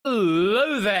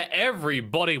Hello there,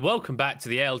 everybody. Welcome back to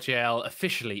the LJL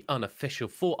officially unofficial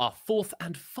for our fourth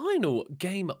and final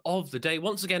game of the day.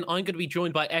 Once again, I'm going to be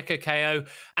joined by Echo KO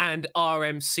and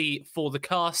RMC for the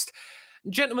cast.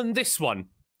 Gentlemen, this one.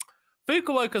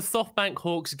 Fukuoka SoftBank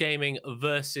HAWKS Gaming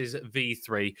versus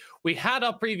V3. We had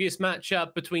our previous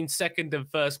matchup between second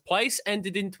and first place,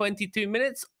 ended in 22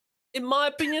 minutes. In my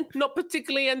opinion, not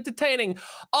particularly entertaining.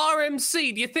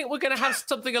 RMC, do you think we're going to have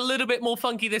something a little bit more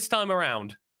funky this time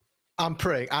around? I'm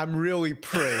praying. I'm really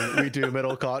praying we do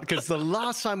middle card, because the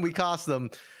last time we cast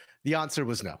them, the answer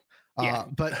was no. Yeah.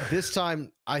 But this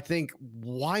time, I think,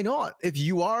 why not? If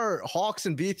you are HAWKS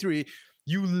and V3,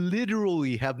 you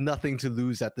literally have nothing to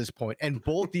lose at this point, and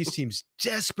both these teams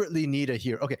desperately need a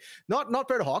hero. Okay, not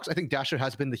fair to HAWKS. I think Dasher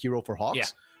has been the hero for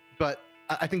HAWKS, but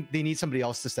I think they need somebody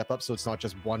else to step up, so it's not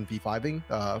just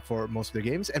 1v5ing for most of their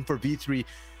games. And for V3,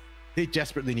 they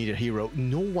desperately need a hero.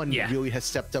 No one really has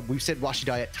stepped up. We've said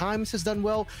Washidai at times has done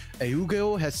well.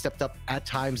 Ayugo has stepped up at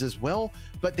times as well,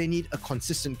 but they need a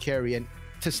consistent carry and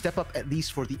to step up at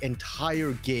least for the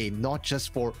entire game, not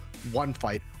just for one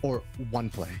fight or one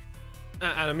play.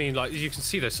 And I mean, like, you can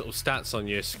see those sort of stats on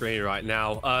your screen right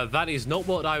now. That is not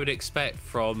what I would expect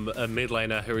from a mid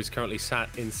laner who is currently sat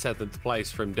in 7th place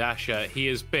from Dasher. He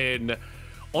has been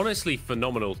honestly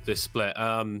phenomenal this split,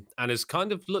 and has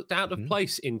kind of looked out of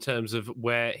place in terms of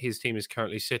where his team is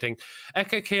currently sitting.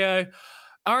 Echo Kyo,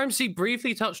 RMC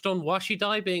briefly touched on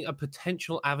Washidai being a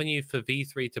potential avenue for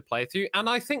V3 to play through, and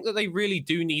I think that they really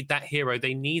do need that hero.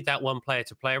 They need that one player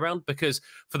to play around, because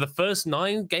for the first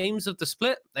 9 games of the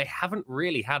split, they haven't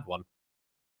really had one.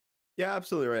 Yeah,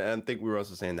 absolutely right. And I think we were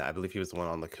also saying that I believe he was the one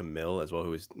on the Camille as well, who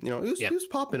was, you know, he was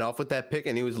popping off with that pick,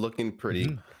 and he was looking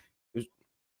pretty.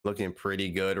 Looking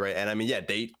pretty good, right? And I mean, yeah,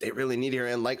 they really need here.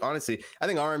 And like, honestly, I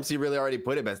think RMC really already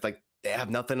put it best. Like, they have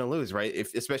nothing to lose, right?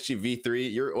 If especially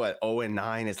V3, you're what,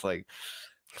 0-9. It's like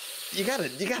you gotta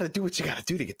do what you gotta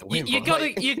do to get the win. You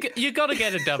gotta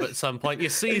get a dub at some point.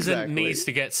 Your season needs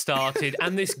to get started,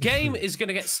 and this game is going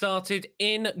to get started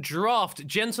in draft.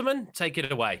 Gentlemen, take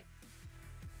it away.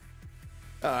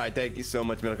 All right, thank you so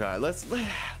much, Milka. Let's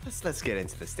get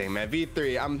into this thing, man.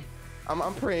 V3,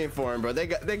 I'm praying for him, bro. They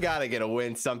gotta get a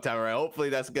win sometime, right? Hopefully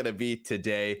that's gonna be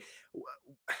today.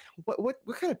 What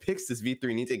kind of picks does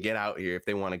V3 need to get out here if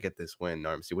they want to get this win,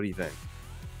 RMC? What do you think?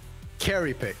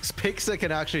 Carry picks that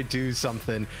can actually do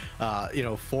something, you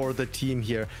know, for the team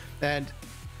here. And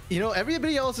you know,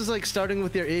 everybody else is like starting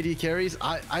with their AD carries.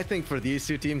 I think for these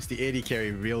two teams, the AD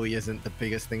carry really isn't the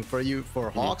biggest thing for you.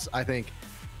 For HAWKS, I think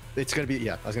it's going to be,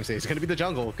 I was going to say, it's going to be the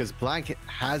jungle, because Blank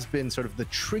has been sort of the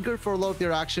trigger for a lot of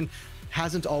their action.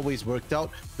 Hasn't always worked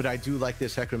out, but I do like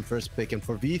this Hecarim first pick. And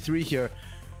for V3 here,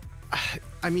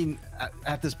 I mean,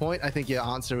 at this point, I think you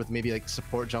answer with maybe like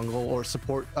support jungle or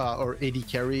support or AD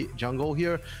carry jungle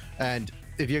here. And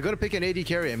if you're going to pick an AD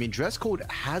carry, I mean, dress code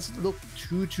hasn't looked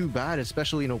too bad,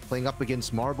 especially, you know, playing up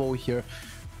against Marble here.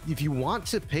 If you want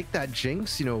to pick that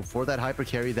Jinx, you know, for that hyper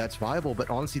carry, that's viable. But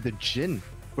honestly, the Jhin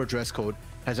for dress code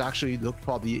has actually looked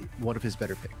probably one of his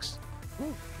better picks.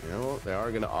 You know, they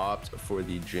are going to opt for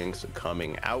the Jinx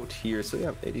coming out here. So,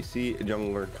 yeah, ADC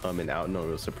jungler coming out. No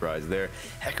real surprise there.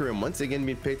 Hecarim once again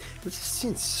being picked. We're just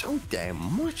seeing so damn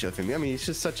much of him. I mean, he's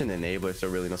just such an enabler, so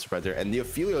really no surprise there. And the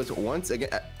Ophelios once again.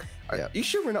 Are you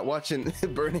sure we're not watching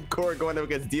Burning Core going up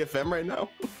against DFM right now?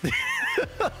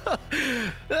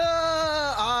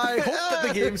 I hope that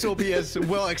the games will be as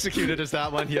well executed as that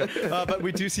one here. But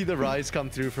we do see the rise come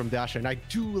through from Dasher, and I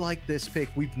do like this pick.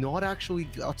 We've not actually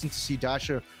gotten to see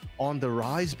Dasher on the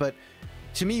rise, but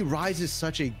to me, Rise is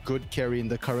such a good carry in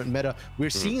the current meta. We're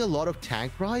seeing a lot of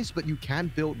tank Rise, but you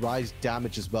can build Rise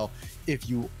damage as well if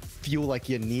you feel like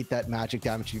you need that magic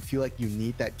damage, you feel like you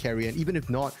need that carry. And even if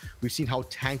not, we've seen how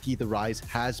tanky the Rise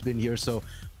has been here. So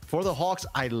for the HAWKS,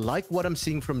 I like what I'm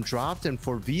seeing from draft. And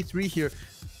for V3 here,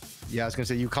 yeah, I was gonna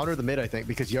say you counter the mid, I think,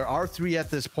 because you're R3 at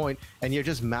this point and you're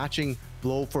just matching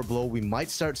blow for blow. We might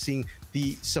start seeing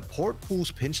the support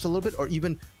pools pinched a little bit, or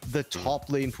even the top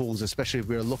lane pools, especially if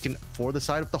we're looking for the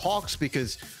side of the HAWKS,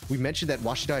 because we mentioned that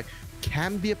Washidai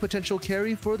can be a potential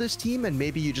carry for this team, and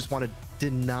maybe you just want to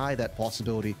deny that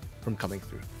possibility from coming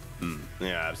through.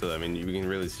 Yeah, absolutely. I mean, you can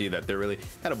really see that they're really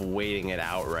kind of waiting it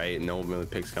out, right? No really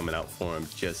picks coming out for them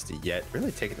just yet.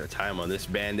 Really taking their time on this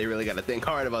ban. They really got to think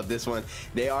hard about this one.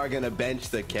 They are going to bench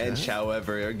the Kench,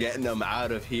 however. They're getting them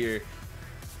out of here.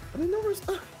 I mean, no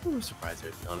surprise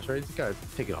there, to be honest, right? You got to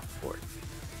take it off the board.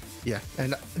 Yeah,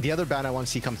 and the other ban I want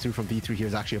to see come through from V3 here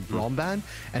is actually a Braum ban,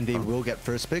 and they will get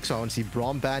first pick. So I want to see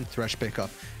Braum ban, Thresh pickup,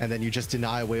 and then you just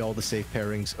deny away all the safe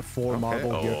pairings for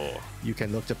Marble here. You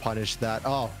can look to punish that.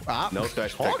 No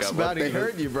Thresh pickup. They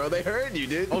heard you, bro. They heard you,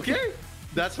 dude. Okay.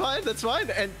 That's fine. That's fine.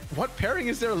 And what pairing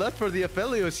is there left for the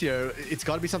Aphelios here? It's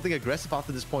got to be something aggressive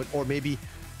after this point, or maybe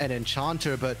an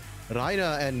Enchanter. But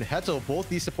Raina and Heto, both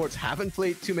these supports haven't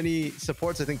played too many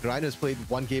supports. I think Raina's played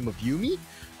one game of Yuumi.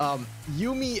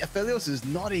 Yuumi Aphelios is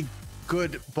not a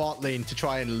good bot lane to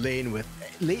try and lane with.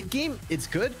 Late game, it's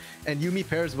good, and Yuumi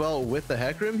pairs well with the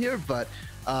Hecarim here. But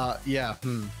yeah.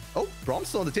 Oh, Brom's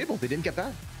still on the table. They didn't get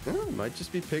banned. Might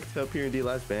just be picked up here. In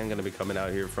last ban going to be coming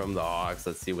out here from the Hawks.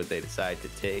 Let's see what they decide to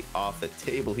take off the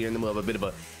table here, and then we'll have a bit of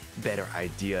a better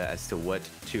idea as to what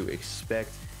to expect.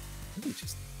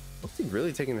 Just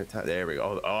really taking the time. There we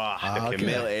go. Oh,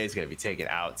 Camille is going to be taken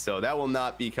out, so that will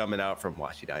not be coming out from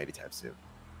Washida anytime soon.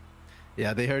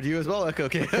 Yeah, they heard you as well, Echo.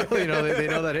 Okay, you know they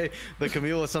know that, hey, the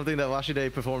Camille was something that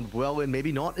Washida performed well in.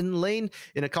 Maybe not in lane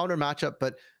in a counter matchup,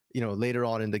 but you know, later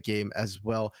on in the game as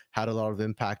well, had a lot of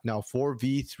impact. Now for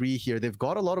V3 here, they've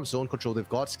got a lot of zone control. They've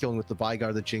got skilling with the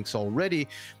Vygar, the Jinx already,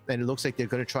 and it looks like they're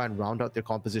going to try and round out their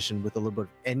composition with a little bit of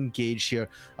engage here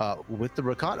with the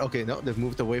Rakan. Okay, no, they've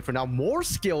moved away for now. More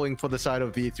skilling for the side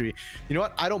of V3. You know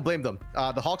what? I don't blame them.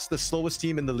 The Hawks, the slowest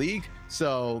team in the league,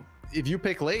 so if you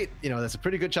pick late, you know, that's a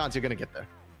pretty good chance you're going to get there.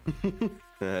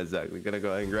 Exactly. Gonna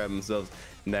go ahead and grab themselves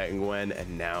Nat and Gwen,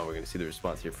 and now we're gonna see the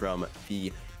response here from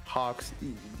the Hawks.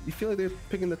 You feel like they're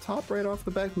picking the top right off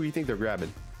the bat? Who do you think they're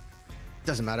grabbing?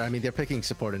 Doesn't matter. I mean, they're picking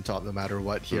support and top no matter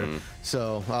what here.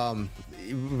 So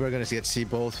we're going to see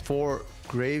both. For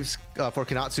Graves, for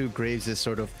Kinatsu, Graves is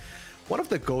sort of one of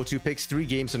the go-to picks. 3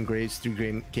 games on Graves,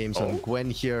 3 games on Gwen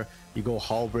here. You go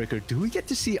Hullbreaker. Do we get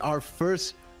to see our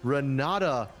first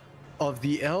Renata of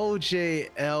the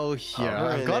LJL here?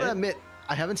 I've got to admit,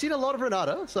 I haven't seen a lot of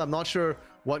Renata, so I'm not sure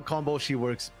what combo she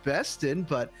works best in,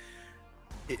 but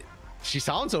she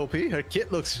sounds OP. Her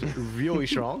kit looks really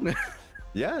strong.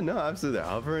 Yeah, no, absolutely. They're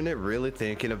hovering it, really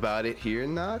thinking about it here.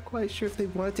 Not quite sure if they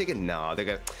want to take it. No, they're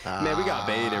gonna. Man, we got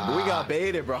baited, bro. We got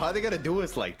baited, bro. How they gonna do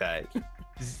us like that?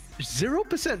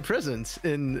 0% presence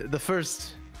in the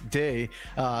first day.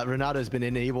 Renata has been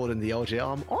enabled in the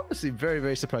LJL. I'm honestly very,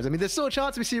 very surprised. I mean, there's still a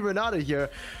chance we see Renata here.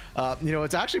 You know,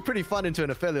 it's actually pretty fun into an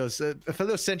Aphelios.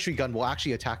 Aphelios Sentry Gun will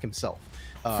actually attack himself.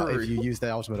 If you use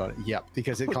the ultimate on it, yeah,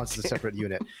 because it counts as a separate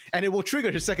unit, and it will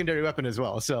trigger his secondary weapon as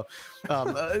well. So,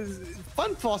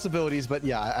 fun possibilities, but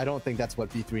yeah, I don't think that's what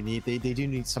V3 need. They do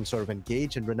need some sort of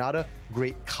engage, and Renata,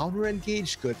 great counter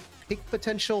engage, good pick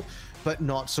potential, but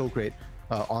not so great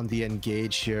on the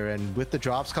engage here. And with the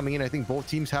drops coming in, I think both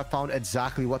teams have found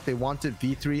exactly what they wanted.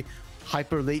 V3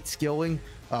 hyper late skilling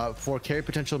for carry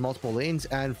potential in multiple lanes,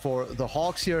 and for the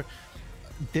Hawks here,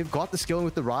 they've got the skilling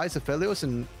with the Rise of Aphelios,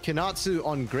 and Kinatsu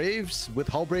on Graves with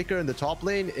Hullbreaker in the top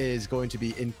lane is going to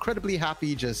be incredibly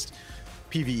happy just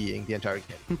PvEing the entire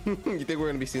game. You think we're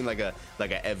going to be seeing like a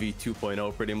Evie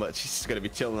 2.0 pretty much? She's just going to be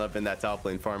chilling up in that top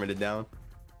lane, farming it down?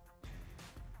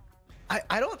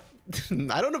 I don't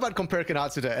know if I'd compare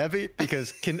Kinatsu to Evie,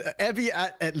 because Evie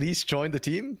at least joined the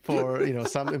team for, you know,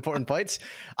 some important fights.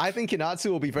 I think Kinatsu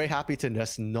will be very happy to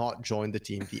just not join the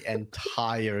team the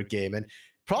entire game. And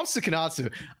props to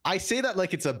Kinatsu. I say that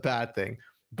like it's a bad thing,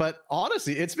 but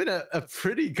honestly, it's been a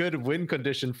pretty good win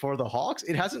condition for the Hawks.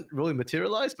 It hasn't really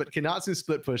materialized, but Kinatsu's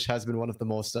split push has been one of the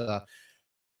most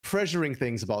pressuring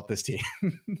things about this team.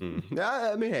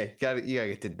 Yeah, I mean, hey, you gotta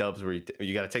get the dubs where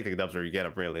you gotta take the dubs where you get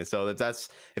them, really. So if that's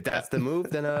the move,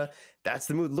 then that's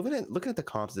the move. Looking at the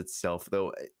comps itself,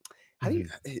 though, how do you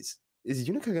is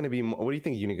Unica going to be? What do you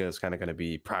think Unica is kind of going to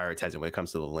be prioritizing when it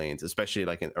comes to the lanes, especially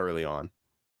like early on?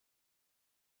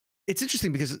 It's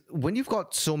interesting because when you've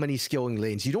got so many skilling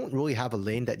lanes, you don't really have a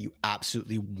lane that you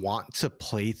absolutely want to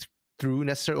play through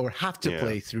necessarily, or have to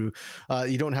play through.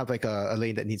 You don't have like a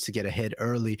lane that needs to get ahead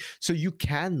early. So you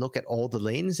can look at all the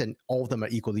lanes and all of them are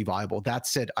equally viable. That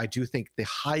said, I do think the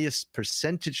highest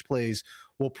percentage plays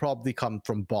will probably come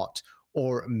from bot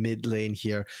or mid lane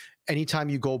here. Anytime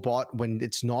you go bot, when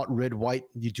it's not red-white,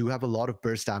 you do have a lot of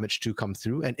burst damage to come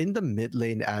through. And in the mid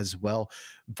lane as well,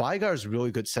 Vygar's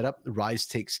really good setup. Rise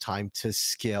takes time to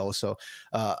scale. So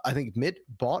I think mid,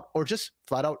 bot, or just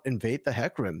flat out invade the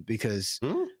Hecarim, because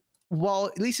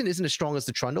while Lee Sin isn't as strong as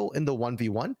the Trundle in the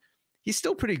 1v1, he's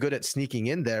still pretty good at sneaking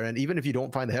in there. And even if you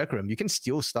don't find the Hecarim, you can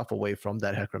steal stuff away from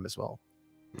that Hecarim as well.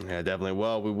 Yeah, definitely.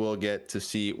 Well, we will get to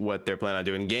see what they're planning on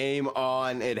doing. Game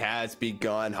on. It has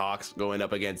begun. Hawks going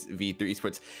up against V3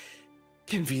 Esports.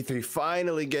 Can V3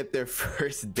 finally get their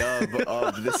first dub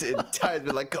of this entire?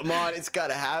 Been like, come on, it's got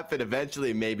to happen.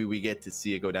 Eventually, maybe we get to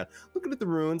see it go down. Looking at the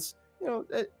runes, you know,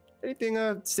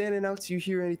 anything standing out to you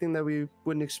here? Anything that we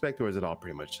wouldn't expect, or is it all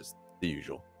pretty much just the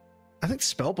usual? I think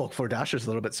Spellbook for Dasher is a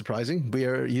little bit surprising. We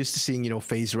are used to seeing, you know,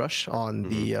 Phase Rush on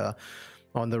the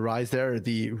on the rise there.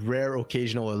 The rare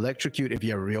occasional electrocute if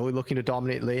you're really looking to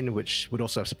dominate lane, which would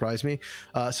also have surprised me.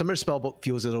 Summer's Spellbook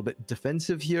feels a little bit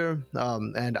defensive here,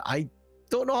 and I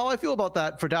don't know how I feel about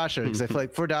that for Dasher, because I feel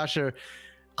like for Dasher,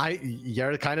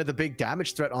 you're kind of the big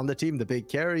damage threat on the team, the big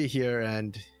carry here,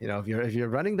 and you know, if you're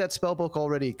running that Spellbook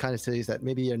already, it kind of says that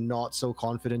maybe you're not so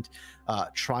confident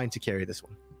trying to carry this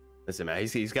one. Listen, man,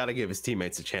 he's got to give his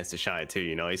teammates a chance to shine too.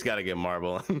 You know, he's got to get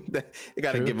Marble. You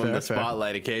got to give him the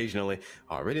spotlight occasionally.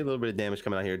 Already a little bit of damage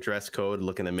coming out here. Dress Code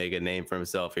looking to make a name for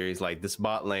himself here. He's like, this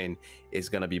bot lane is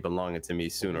gonna be belonging to me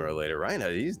sooner or later. Right now,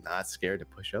 he's not scared to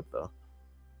push up though.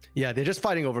 Yeah, they're just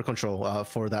fighting over control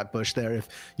for that bush there. If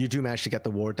you do manage to get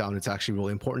the ward down, it's actually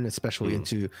really important, especially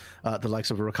into the likes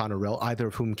of Rakan or Rel, either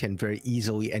of whom can very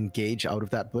easily engage out of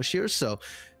that bush here. So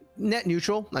net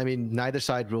neutral. I mean, neither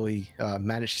side really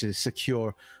managed to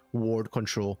secure ward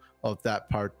control of that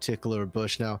particular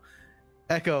bush. Now,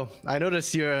 Echo, I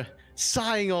noticed you're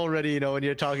sighing already, you know, when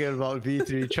you're talking about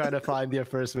V3 trying to find their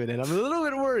first win. And I'm a little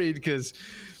bit worried because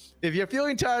if you're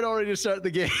feeling tired already to start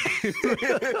the game,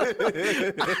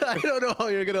 I don't know how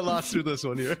you're gonna last through this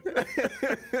one here.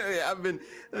 Yeah,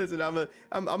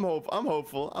 I'm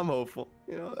hopeful.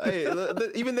 You know, hey,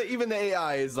 even the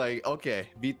AI is like, okay,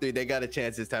 V3, they got a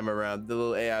chance this time around. The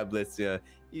little AI blitz, yeah,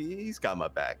 he's got my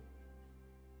back.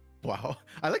 Wow,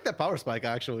 I like that power spike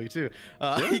actually too.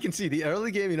 You can see the early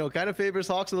game, you know, kind of favors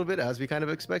Hawks a little bit, as we kind of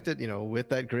expected, you know, with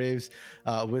that Graves,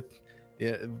 with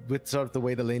sort of the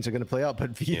way the lanes are going to play out.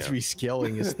 But V3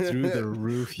 scaling is through the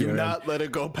roof here. Do not let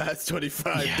it go past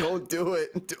 25. Yeah. Don't do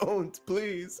it. Don't,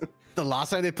 please. The last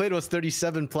time they played was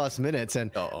 37 plus minutes,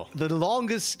 and the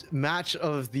longest match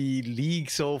of the league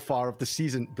so far of the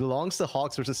season belongs to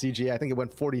Hawks versus CGA. I think it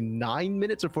went 49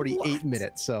 minutes or 48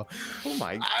 minutes. So, oh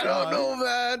my God. I don't know,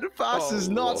 man. Fast is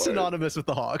not synonymous with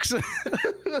the Hawks.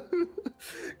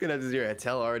 Gonna have to zero.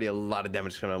 Tell already a lot of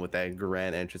damage coming on with that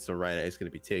grand entrance of Rhino. It's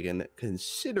gonna be taken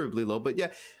considerably low, but yeah,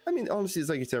 I mean, honestly, it's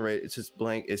like you said, right? It's just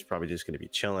Blank is probably just gonna be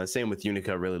chilling. Same with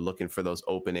Unica, really looking for those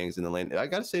openings in the lane. I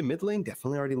gotta say, mid lane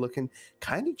definitely already looking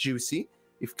kind of juicy.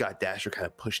 You've got Dasher kind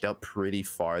of pushed out pretty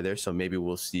far there, so maybe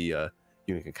we'll see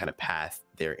Unica kind of path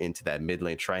there into that mid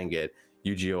lane, try and get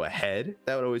UGO ahead.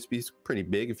 That would always be pretty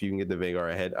big if you can get the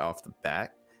Veigar ahead off the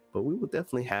back, but we will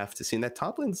definitely have to see. And that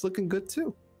top lane's looking good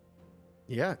too.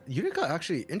 Yeah, Unica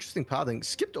actually interesting pathing.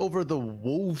 Skipped over the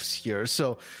wolves here.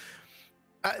 So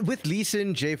with Lee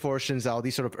Sin, Jay Fortune, Zhao,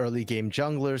 these sort of early game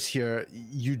junglers here,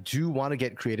 you do want to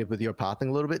get creative with your pathing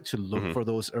a little bit to look for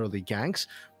those early ganks.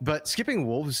 But skipping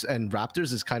wolves and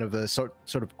raptors is kind of a sort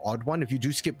of odd one. If you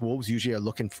do skip wolves, usually are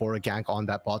looking for a gank on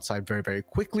that bot side very, very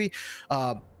quickly.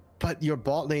 But your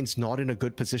bot lane's not in a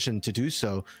good position to do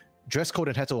so. Dress Code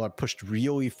and Hetel are pushed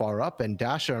really far up, and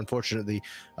Dasher, unfortunately,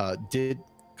 did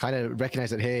kind of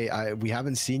recognize that, hey, we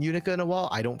haven't seen Unica in a while.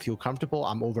 I don't feel comfortable.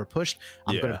 I'm over pushed.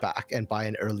 I'm going to back and buy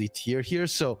an early tier here.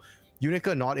 So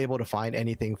Unica not able to find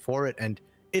anything for it. And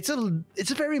it's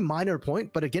a very minor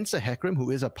point, but against a Hecarim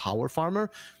who is a power farmer,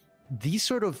 these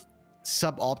sort of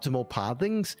suboptimal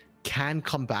pathings can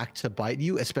come back to bite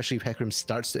you, especially if Hecarim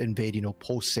starts to invade, you know,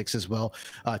 post 6 as well,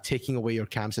 taking away your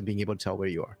camps and being able to tell where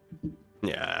you are.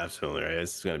 Yeah, absolutely right.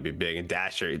 It's going to be big. And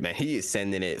Dasher, man, he is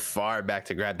sending it far back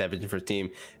to grab that vision for his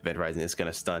team. Event Horizon is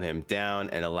going to stun him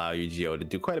down and allow UGO to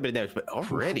do quite a bit of damage. But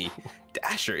already,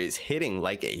 Dasher is hitting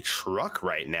like a truck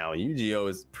right now.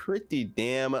 UGO is pretty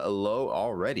damn low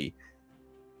already.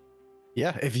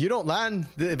 Yeah, if you don't land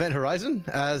the Event Horizon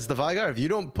as the Veigar, if you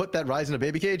don't put that Rise in a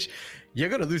baby cage, you're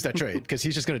going to lose that trade because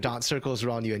he's just going to dance circles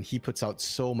around you and he puts out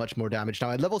so much more damage.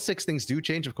 Now, at level 6, things do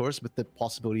change, of course, with the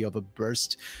possibility of a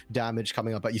burst damage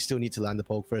coming up, but you still need to land the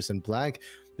poke first. And Blank,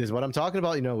 this is what I'm talking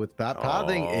about, you know, with that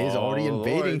pathing is already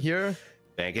invading here.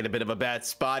 Bank in a bit of a bad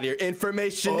spot here.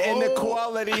 Information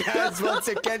inequality has once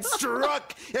again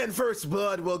struck, and first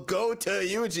blood will go to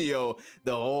UGO.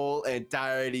 The whole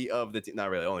entirety of the team, not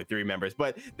really, only 3 members,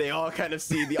 but they all kind of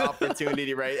see the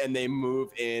opportunity, right? And they move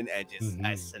in and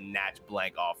just snatch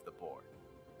Blank off the board.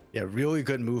 Yeah, really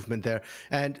good movement there.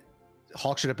 And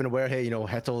Hawks should have been aware, hey, you know,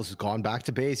 Hetel's gone back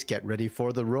to base, get ready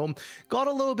for the roam. Got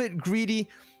a little bit greedy,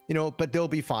 you know, but they'll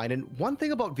be fine. And one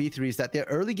thing about V3 is that their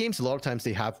early games, a lot of times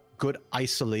they have good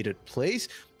isolated plays.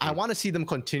 I want to see them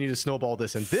continue to snowball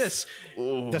this, and this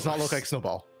does not look like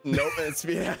snowball. Nope.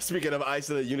 Speaking of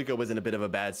isolated, Unica was in a bit of a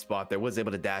bad spot there. Was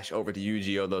able to dash over to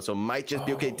UGO though, so might just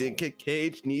be okay.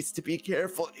 Cage needs to be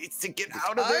careful. Needs to get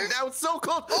out of there. Now it's so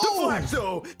close. The flash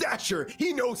though. Dasher,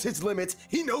 he knows his limits.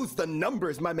 He knows the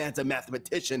numbers. My man's a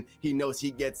mathematician. He knows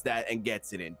he gets that and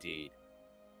gets it indeed.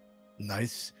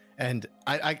 Nice. And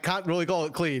I can't really call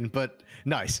it clean, but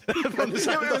nice. From the It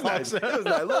side of was the nice. Hawks. It was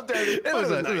nice. A little dirty, It but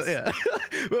was nice. yeah.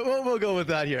 We'll go with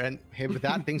that here. And hey, with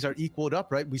that, things are equaled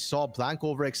up, right? We saw Blank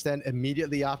overextend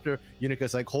immediately after.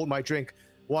 Unica's like, hold my drink.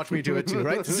 Watch me do it too,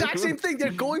 right? Exact same thing.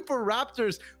 They're going for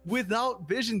Raptors without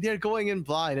vision. They're going in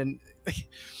blind. And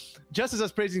just as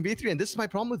us praising V3, and this is my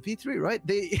problem with V3, right?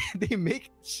 They make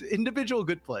individual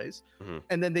good plays,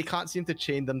 and then they can't seem to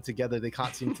chain them together. They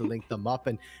can't seem to link them up,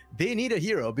 and they need a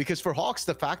hero. Because for Hawks,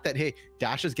 the fact that, hey,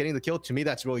 Dasher's getting the kill, to me,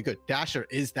 that's really good. Dasher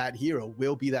is that hero,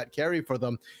 will be that carry for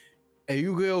them.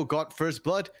 Ayugeo got first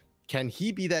blood. Can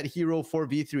he be that hero for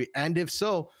V3? And if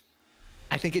so,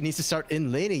 I think it needs to start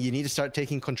in laning. You need to start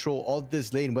taking control of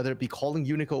this lane, whether it be calling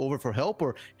Unico over for help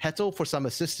or Heto for some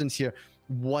assistance here,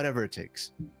 whatever it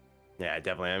takes. Yeah,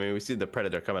 definitely. I mean, we see the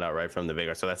Predator coming out right from the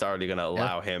Vigor, so that's already going to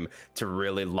allow him to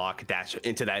really lock Dash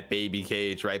into that baby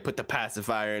cage, right? Put the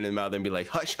pacifier in his mouth and be like,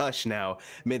 hush, hush now.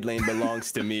 Mid lane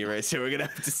belongs to me, right? So we're going to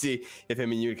have to see if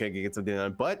him and Yuka can get something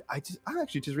done. But I'm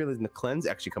actually just realizing the cleanse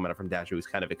actually coming out from Dash, who's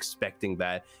kind of expecting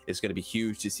that. It's going to be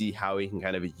huge to see how he can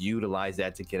kind of utilize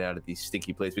that to get out of these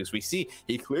sticky plays, because we see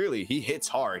he hits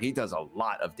hard. He does a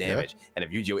lot of damage. And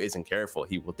if Yu-Gi-Oh isn't careful,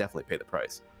 he will definitely pay the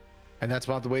price. And that's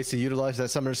one of the ways to utilize that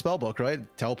summoner spellbook, right?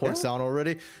 Teleport's down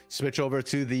already. Switch over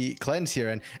to the cleanse here.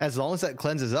 And as long as that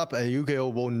cleanse is up, Yu-Gi-Oh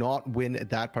will not win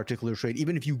that particular trade.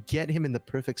 Even if you get him in the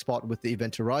perfect spot with the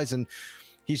Event Horizon,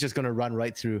 he's just going to run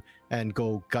right through and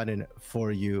go gunning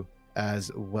for you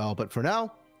as well. But for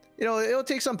now, you know, it'll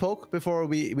take some poke before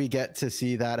we get to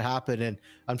see that happen. And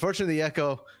unfortunately,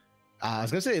 Echo, I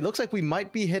was going to say, it looks like we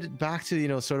might be headed back to, you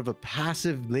know, sort of a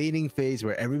passive laning phase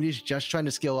where everybody's just trying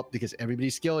to scale up because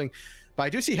everybody's scaling. But I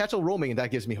do see Hetel roaming, and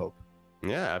that gives me hope.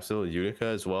 Yeah, absolutely. Utica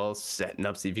as well, setting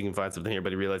up, see if you can find something here,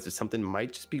 but he realizes something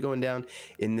might just be going down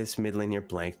in this mid lane here.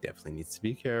 Blank definitely needs to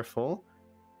be careful.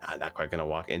 Not quite going to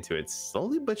walk into it.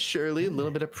 Slowly but surely, a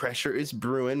little bit of pressure is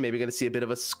brewing. Maybe going to see a bit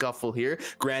of a scuffle here.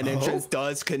 Grand entrance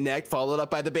does connect, followed up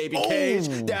by the baby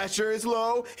cage. Dasher is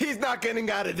low. He's not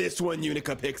getting out of this one.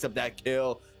 Unica picks up that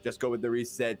kill. Just go with the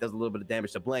reset. Does a little bit of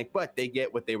damage to Blank, but they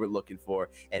get what they were looking for,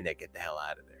 and they get the hell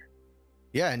out of there.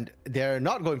 Yeah, and they're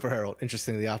not going for Herald,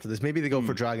 interestingly, after this. Maybe they go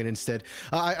for Dragon instead.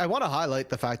 I want to highlight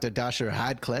the fact that Dasher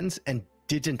had cleanse and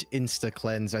didn't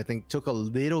insta-cleanse. I think took a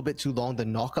little bit too long. The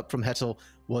knock-up from Hetel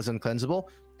was uncleansable,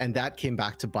 and that came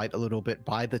back to bite a little bit.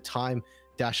 By the time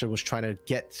Dasher was trying to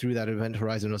get through that Event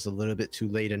Horizon, it was a little bit too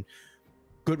late. And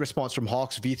good response from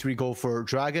Hawks. V3 go for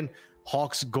Dragon.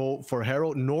 Hawks go for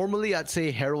Herald. Normally, I'd say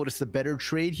Herald is the better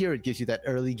trade here. It gives you that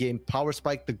early game power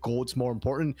spike. The gold's more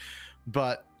important.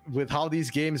 But with how these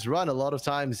games run, a lot of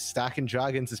times stacking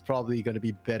Dragons is probably going to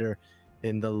be better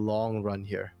in the long run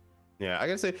here. Yeah, I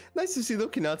gotta say, nice to see though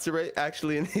Kinatsu, right?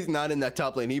 Actually, and he's not in that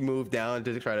top lane. He moved down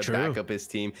to try to back up his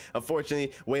team.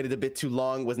 Unfortunately, waited a bit too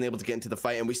long, wasn't able to get into the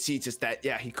fight, and we see just that,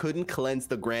 yeah, he couldn't cleanse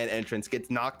the grand entrance, gets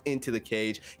knocked into the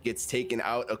cage, gets taken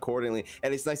out accordingly.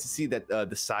 And it's nice to see that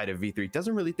the side of V3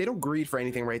 doesn't really, they don't greed for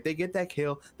anything, right? They get that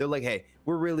kill. They're like, hey,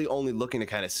 we're really only looking to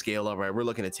kind of scale up, right? We're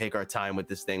looking to take our time with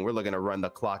this thing. We're looking to run the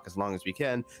clock as long as we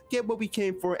can, get what we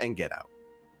came for, and get out.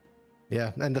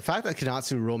 Yeah, and the fact that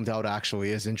Kinatsu roamed out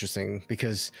actually is interesting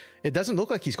because it doesn't look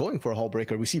like he's going for a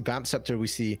Hullbreaker. We see Vamp Scepter, we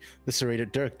see the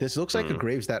Serrated Dirk. This looks like a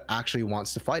Graves that actually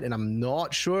wants to fight, and I'm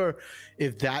not sure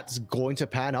if that's going to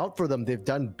pan out for them. They've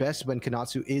done best when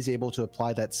Kinatsu is able to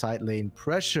apply that side lane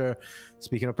pressure.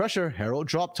 Speaking of pressure, Herald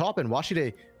dropped top, and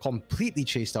Washide completely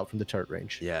chased out from the turret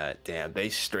range. Yeah, damn, they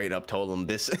straight up told him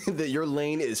this that your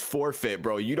lane is forfeit,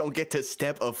 bro. You don't get to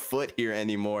step a foot here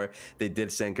anymore. They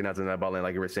did send Kinatsu in that bot lane,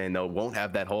 like you were saying, no, won't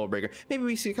have that Hullbreaker. Maybe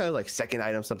we see kind of like second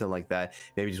item, something like that.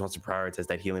 Maybe just wants to prioritize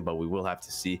that healing, but we will have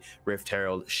to see. Rift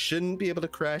Herald shouldn't be able to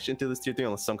crash into this tier 3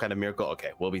 unless some kind of miracle. Okay,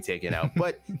 we'll be taken out,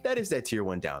 but that is that tier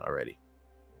 1 down already.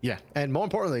 Yeah, and more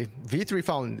importantly, V3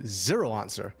 found zero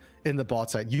answer in the bot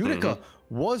side. Unica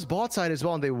was bot side as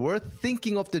well, and they were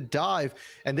thinking of the dive.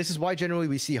 And this is why generally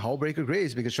we see Hullbreaker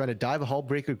Graves, because trying to dive a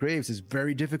Hullbreaker Graves is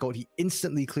very difficult. He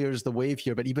instantly clears the wave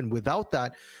here, but even without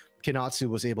that, Kinatsu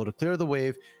was able to clear the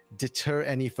wave, deter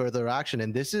any further action.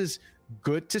 And this is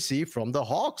good to see from the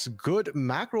Hawks. Good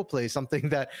macro play, something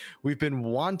that we've been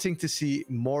wanting to see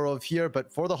more of here.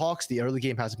 But for the Hawks, the early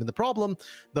game hasn't been the problem.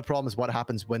 The problem is what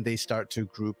happens when they start to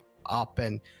group up.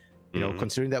 And you know,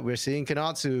 considering that we're seeing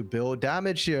Kinatsu build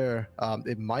damage here,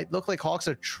 it might look like Hawks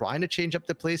are trying to change up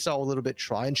the playstyle a little bit,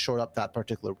 try and shore up that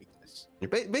particular weakness.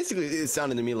 Basically, it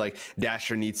sounded to me like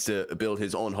Dasher needs to build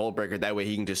his own Hullbreaker. That way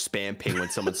he can just spam ping when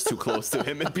someone's too close to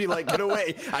him and be like, get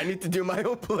away. I need to do my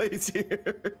own plays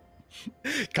here.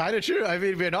 Kind of true. I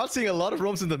mean, we're not seeing a lot of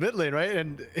roams in the mid lane, right?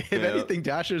 And if anything,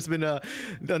 Dasher's been on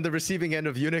the receiving end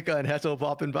of Unica and Heto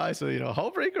popping by. So, you know,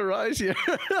 Hullbreaker Rise here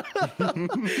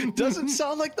doesn't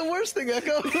sound like the worst thing,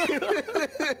 Echo.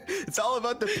 It's all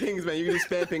about the pings, man. You're going to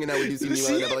spam ping, and now we do see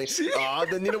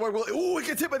the Needlework will. Ooh, it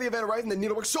gets hit by the Event Horizon. The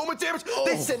Needlework so much damage. Oh.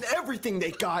 They send everything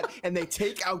they got, and they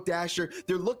take out Dasher.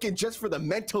 They're looking just for the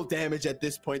mental damage at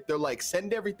this point. They're like,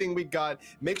 send everything we got.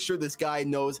 Make sure this guy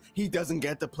knows he doesn't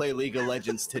get to play League of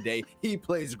Legends today. He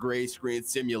plays Gray Screen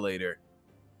Simulator.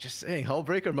 Just saying,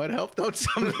 Hullbreaker might have helped out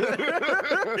some.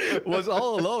 Was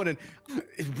all alone, and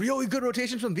really good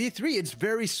rotation from V3. It's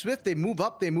very swift. They move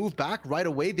up, they move back right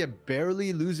away. They're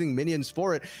barely losing minions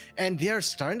for it, and they are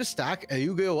starting to stack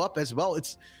Ayugeo up as well.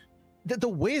 It's the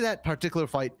way that particular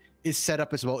fight is set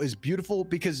up as well is beautiful,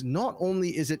 because not only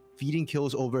is it feeding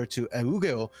kills over to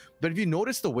Ayugeo, but if you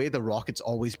notice the way the rocket's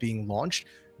always being launched,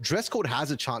 Dresscode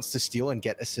has a chance to steal and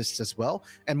get assists as well.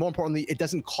 And more importantly, it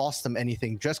doesn't cost them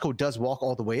anything. Dresscode does walk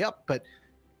all the way up, but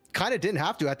kind of didn't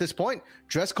have to at this point.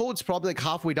 Dresscode's probably like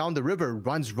halfway down the river,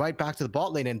 runs right back to the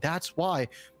bot lane. And that's why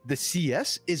the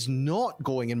CS is not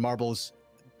going in Marble's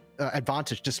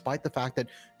advantage, despite the fact that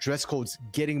Dresscode's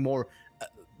getting more,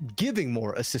 giving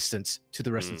more assistance to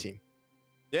the rest of the team.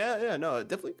 Yeah, no,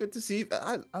 definitely good to see.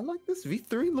 I like this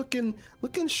V3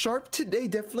 looking sharp today.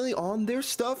 Definitely on their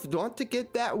stuff. Want to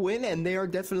get that win, and they are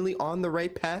definitely on the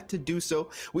right path to do so.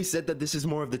 We said that this is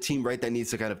more of the team, right, that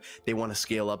needs to kind of, they want to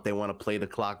scale up, they want to play the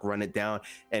clock, run it down,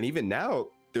 and even now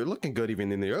they're looking good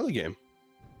even in the early game.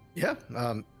 Yeah,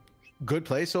 good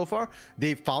play so far.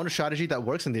 They found a strategy that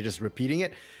works, and they're just repeating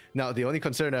it. Now, the only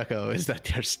concern, Echo, is that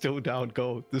they're still down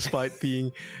gold, despite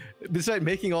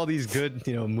making all these good,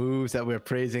 moves that we're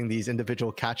praising, these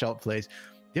individual catch-out plays.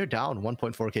 They're down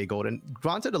 1.4k gold, and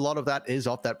granted, a lot of that is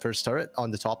off that first turret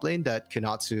on the top lane that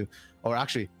Kanatsu, or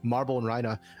actually Marble and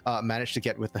Rhina, managed to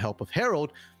get with the help of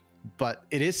Herald. But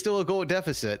it is still a gold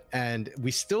deficit, and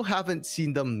we still haven't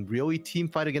seen them really team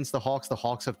fight against the Hawks. The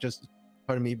Hawks have just,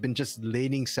 been just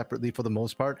laning separately for the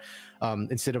most part,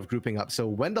 instead of grouping up. So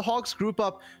when the Hawks group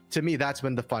up, to me, that's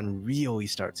when the fun really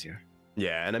starts here.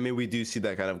 Yeah, and I mean, we do see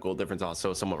that kind of gold difference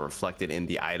also somewhat reflected in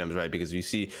the items, right? Because you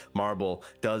see Marble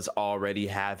does already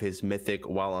have his mythic,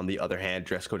 while on the other hand,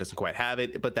 Dresscode doesn't quite have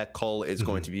it, but that cull is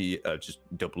going to be just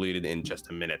depleted in just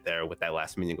a minute there with that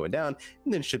last minion going down,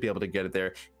 and then should be able to get it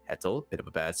there. Hetel, bit of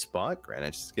a bad spot.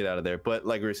 Granted, just get out of there. But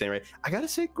like we were saying, right, I gotta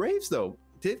say, Graves, though,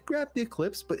 did grab the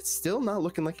Eclipse, but it's still not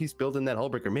looking like he's building that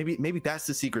Hullbreaker. Maybe that's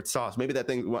the secret sauce. Maybe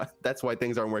that's why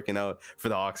things aren't working out for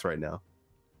the Hawks right now.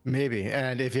 Maybe.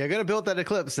 And if you're gonna build that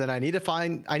Eclipse, then I need to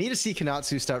see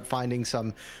Kanatsu start finding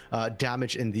some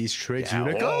damage in these trades.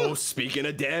 Yeah, oh, speaking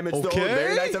of damage, though,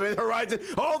 very nice Event Horizon.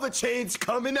 All the chains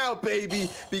coming out, baby,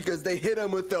 because they hit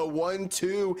him with the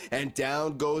 1-2, and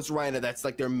down goes Rhina. That's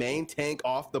like their main tank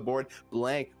off the board.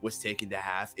 Blank was taking the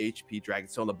half HP.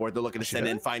 Dragonstone on the board. They're looking to send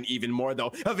in, find even more,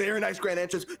 though. A very nice grand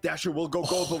entrance. Dasher will go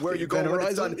gold, but where are you going when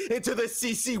it's done? Into the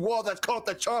CC wall that's called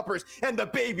the Choppers and the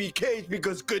baby cage,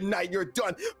 because good night, you're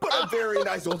done. But a very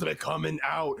nice ultimate coming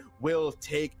out will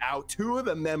take out two of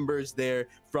the members there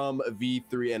from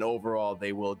V3, and overall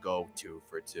they will go 2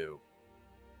 for 2.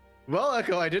 Well,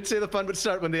 Echo, I did say the fun would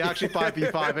start when they actually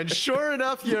 5v5, and sure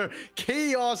enough, your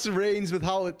chaos reigns with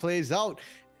how it plays out.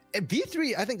 And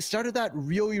V3, I think, started that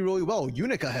really, really well.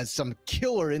 Unica has some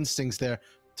killer instincts there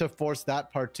to force that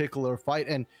particular fight,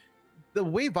 and the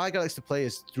way Veigar likes to play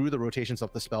is through the rotations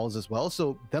of the spells as well,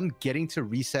 so them getting to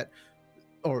reset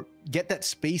or get that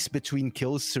space between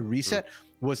kills to reset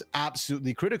was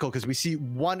absolutely critical, because we see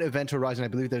one Event Horizon. I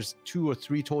believe there's 2 or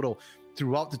 3 total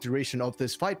throughout the duration of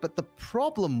this fight. But the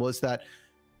problem was that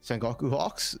Sengoku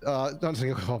Hawks, not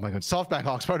Sengoku, oh my god, SoftBank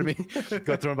Hawks, pardon me,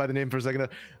 got thrown by the name for a second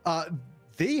there.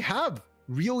 They have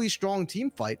really strong team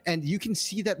fight, and you can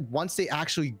see that once they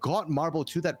actually got Marble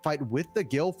to that fight with the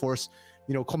Gale Force,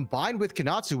 combined with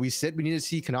Kanatsu, we need to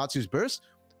see Kanatsu's burst.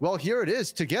 Well, here it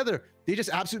is together. They just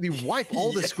absolutely wipe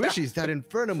all the squishies. That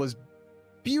Infernum was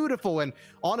beautiful. And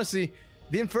honestly,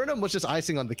 the Infernum was just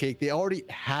icing on the cake. They already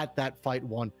had that fight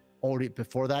won already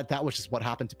before that. That was just what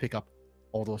happened to pick up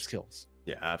all those kills.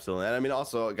 Yeah, absolutely. And I mean,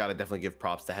 also got to definitely give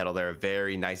props to Heddle there. A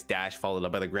very nice dash followed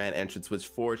up by the grand entrance, was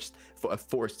forced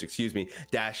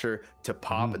Dasher to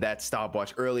pop that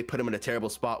stopwatch early, put him in a terrible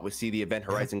spot. We see the Event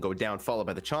Horizon go down, followed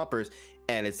by the Chompers.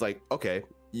 And it's like, okay,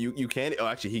 you can,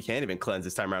 actually he can't even cleanse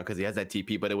this time around because he has that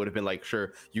TP, but it would have been like,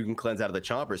 sure, you can cleanse out of the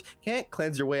Chompers. Can't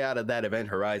cleanse your way out of that Event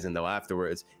Horizon though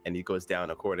afterwards, and he goes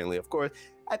down accordingly. Of course,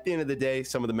 at the end of the day,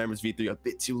 some of the members V3 are a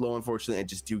bit too low, unfortunately, and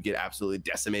just do get absolutely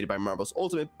decimated by Marble's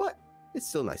ultimate, but it's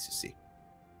still nice to see.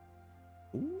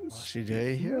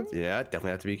 Day here. Yeah, definitely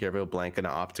have to be careful. Blank gonna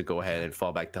opt to go ahead and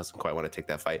fall back. Doesn't quite want to take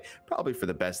that fight. Probably for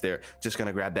the best there. Just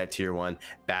gonna grab that tier 1,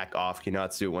 back off.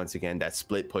 Kinatsu once again, that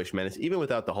split push menace. Even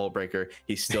without the hull breaker,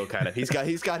 he's still kind of he's got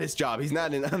his job. He's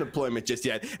not in unemployment just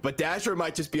yet. But Dasher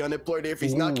might just be unemployed if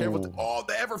he's not careful. Oh,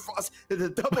 the Everfrost, the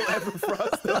double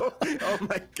Everfrost though. Oh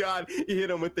my God, he hit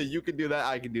him with the you can do that,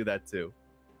 I can do that too.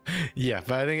 Yeah,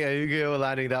 but I think Yugo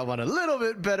landing that one a little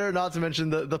bit better. Not to mention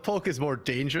the poke is more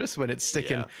dangerous when it's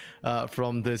sticking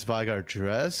from this Vigar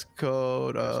dress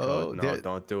code. Oh, no,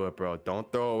 don't do it, bro. Don't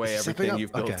throw away everything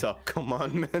you've built up. Come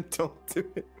on, man, don't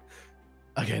do it.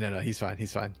 Okay, no, he's fine.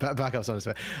 He's fine. Back up's on his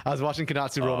way. I was watching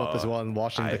Kinatsu roam up as well and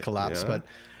watching the collapse, but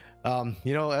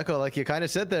you know, Echo, like you kind of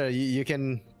said there, you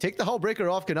can take the hull breaker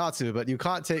off Kinatsu, but you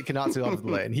can't take Kinatsu off the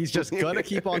lane. He's just gonna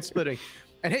keep on splitting.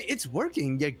 And hey, it's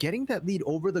working. You're getting that lead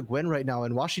over the Gwen right now,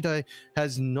 and Washidai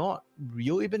has not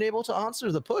really been able to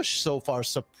answer the push so far.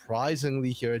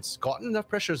 Surprisingly here, it's gotten enough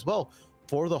pressure as well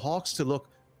for the Hawks to look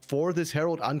for this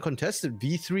Herald uncontested.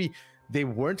 V3, they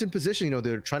weren't in position. You know,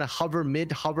 they're trying to hover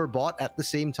mid, hover bot at the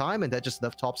same time, and that just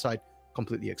left topside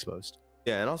completely exposed.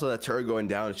 Yeah, and also that turret going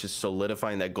down is just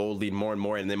solidifying that gold lead more and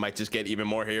more, and they might just get even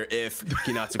more here if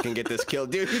Kinatsu can get this kill.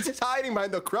 Dude, he's just hiding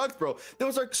behind the Krugs, bro.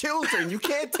 Those are children. You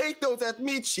can't take those as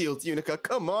meat shields, Unica.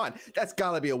 Come on. That's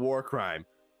gotta be a war crime.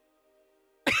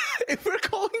 If we're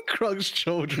calling Krugs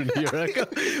children here,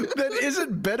 then is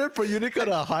it better for Unica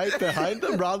to hide behind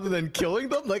them rather than killing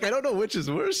them? Like, I don't know which is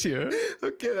worse here.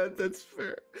 Okay, that's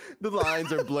fair. The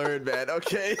lines are blurred, man.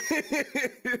 Okay.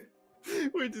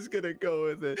 We're just gonna go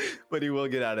with it, but he will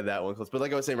get out of that one close. But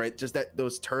like I was saying, right, just that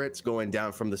those turrets going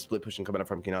down from the split push and coming up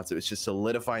from Kinatsu, it's just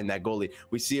solidifying that goal lead.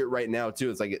 We see it right now too.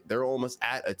 It's like they're almost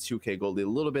at a 2K goal lead, a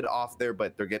little bit off there,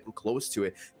 but they're getting close to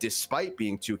it, despite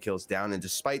being 2 kills down and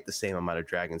despite the same amount of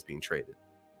dragons being traded.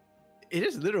 It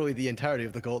is literally the entirety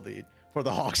of the gold lead for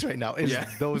the Hawks right now.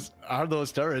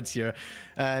 Those turrets here,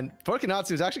 and for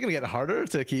Kinatsu, it's actually going to get harder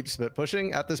to keep split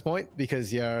pushing at this point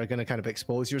because you're going to kind of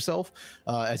expose yourself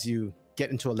as you get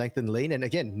into a lengthened lane. And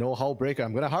again, no hull breaker.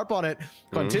 I'm going to harp on it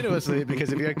continuously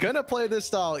because if you're going to play this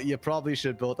style, you probably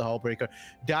should build the hull breaker.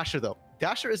 Dasher though,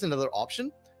 Dasher is another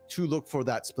option to look for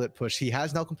that split push. He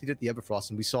has now completed the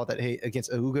Everfrost, and we saw that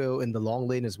against Augo in the long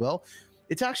lane as well.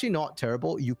 It's actually not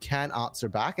terrible. You can answer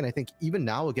back, and I think even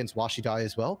now against Washidai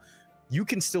as well, you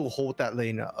can still hold that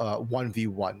lane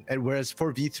 1v1. And whereas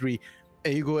for V3,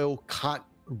 Augo can't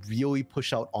really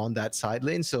push out on that side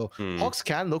lane. So Hawks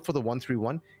can look for the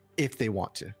 1-3-1 if they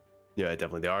want to. Yeah,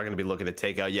 definitely. They are going to be looking to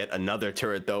take out yet another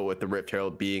turret, though, with the Rift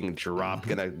Herald being dropped.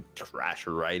 Going to crash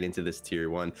right into this tier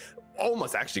 1.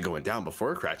 Almost actually going down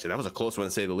before crashing. That was a close one,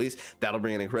 to say the least. That'll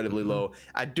bring it incredibly low.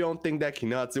 I don't think that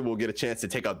Kinatsu will get a chance to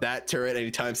take out that turret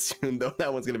anytime soon, though.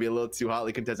 That one's going to be a little too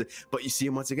hotly contested. But you see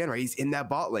him once again, right? He's in that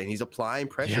bot lane. He's applying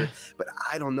pressure. But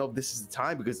I don't know if this is the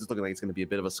time because it's looking like it's going to be a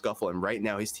bit of a scuffle. And right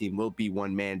now, his team will be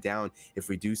 1 man down if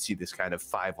we do see this kind of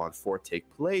 5-on-4 take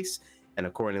place. And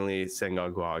accordingly,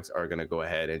 Sengon Hawks are going to go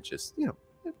ahead and just, you know,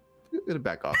 gonna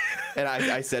back off. And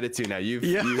I said it too. Now you've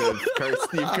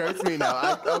cursed me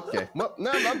now. Okay, well,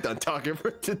 no, I'm done talking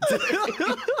for today.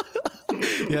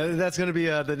 Yeah, that's gonna be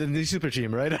the new super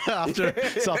team, right? After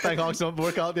SoftBank Hawks don't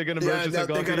work out, they're gonna merge. Yeah,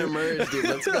 they're gonna merge, dude.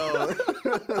 Let's go.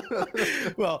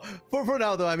 Well, for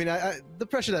now though, I mean, the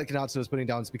pressure that Kinatsu is putting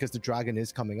down is because the dragon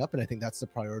is coming up, and I think that's the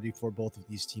priority for both of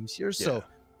these teams here. So.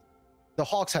 The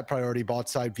Hawks had priority bot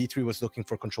side. V3 was looking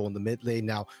for control in the mid lane.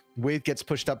 Now, Wave gets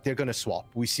pushed up. They're going to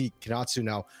swap. We see Kinatsu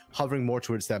now hovering more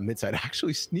towards that mid side,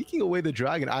 actually sneaking away the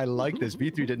dragon. I like this.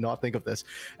 V3 did not think of this.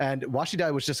 And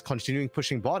Washidai was just continuing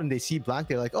pushing bot, and they see Blank.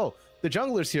 They're like, oh, the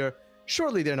jungler's here.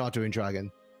 Surely they're not doing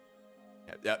dragon.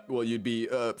 Yeah, well, you'd be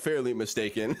fairly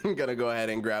mistaken. I'm going to go ahead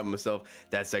and grab himself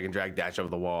that second drag, dash over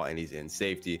the wall, and he's in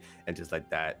safety. And just like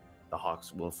that, the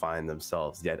Hawks will find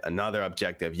themselves yet another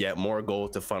objective, yet more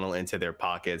gold to funnel into their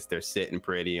pockets. They're sitting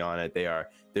pretty on it. They're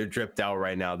dripped out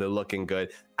right now. They're looking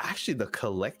good. Actually, the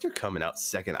collector coming out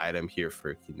second item here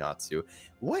for Kinatsu.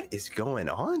 What is going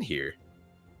on here?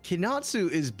 Kinatsu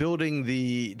is building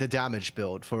the damage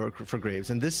build for Graves,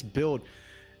 and this build,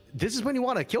 this is when you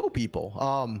want to kill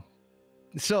people.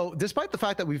 So despite the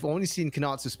fact that we've only seen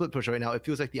Kinatsu split push right now, it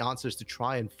feels like the answer is to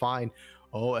try and find.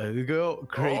 Oh, there you go.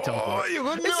 Great teleport. It's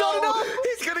not enough.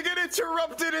 He's going to get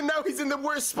interrupted, and now he's in the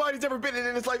worst spot he's ever been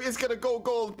in his life. It's going to go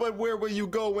gold, but where will you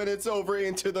go when it's over?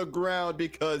 Into the ground,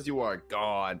 because you are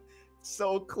gone.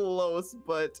 So close,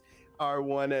 but our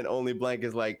one and only Blank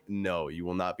is like, no, you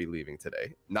will not be leaving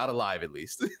today. Not alive, at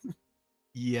least.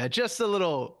 Yeah, just a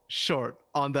little short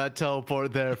on that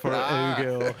teleport there for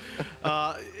Ugo.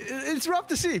 It's rough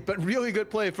to see, but really good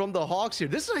play from the Hawks here.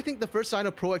 This is, I think, the first sign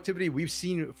of proactivity we've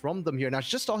seen from them here. Now,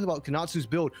 just talking about Konatsu's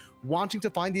build, wanting to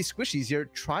find these squishies here,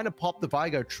 trying to pop the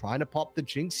Veigar, trying to pop the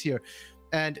Jinx here.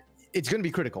 And it's going to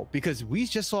be critical because we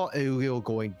just saw Ugo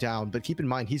going down, but keep in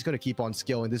mind, he's going to keep on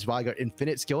scaling. This Veigar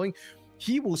infinite scaling,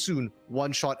 he will soon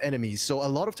one-shot enemies. So a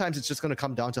lot of times it's just going to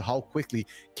come down to how quickly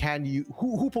can you,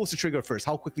 who pulls the trigger first?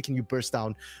 How quickly can you burst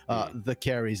down the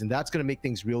carries? And that's going to make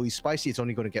things really spicy. It's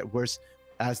only going to get worse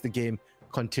as the game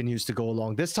continues to go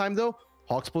along. This time, though,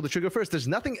 Hawks pull the trigger first. There's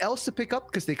nothing else to pick up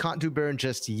because they can't do Baron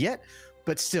just yet.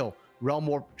 But still, Realm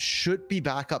Warp should be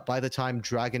back up by the time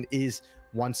Dragon is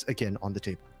once again on the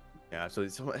table. Yeah, so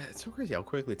it's so crazy how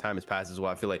quickly time has passed as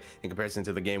well. I feel like in comparison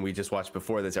to the game we just watched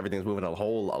before this, everything's moving a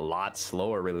lot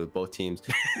slower, really, with both teams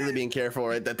really being careful,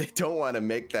 right, that they don't want to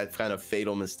make that kind of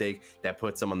fatal mistake that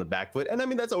puts them on the back foot. And I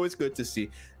mean, that's always good to see.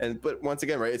 But once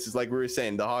again, right, it's just like we were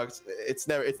saying, the Hawks, it's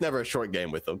never a short game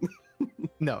with them.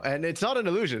 No, and it's not an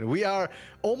illusion. We are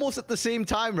almost at the same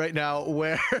time right now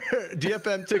where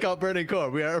DFM took out Burning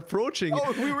Core. We are approaching.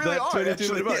 Oh, we really are.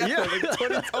 22-minute mark. Yeah, like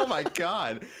 20, oh my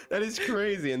God, that is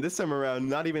crazy. And this time around,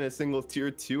 not even a single tier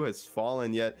 2 has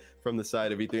fallen yet from the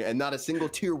side of E3, and not a single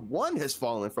tier 1 has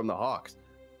fallen from the Hawks.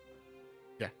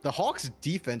 Yeah, the Hawks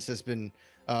defense has been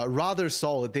rather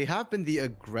solid. They have been the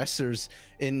aggressors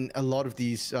in a lot of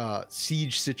these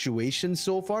siege situations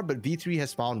so far, but V3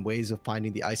 has found ways of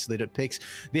finding the isolated picks.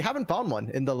 They haven't found one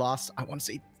in the last, I want to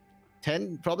say,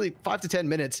 10, probably 5 to 10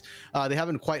 minutes. They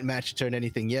haven't quite matched turn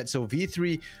anything yet. So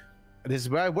V3, this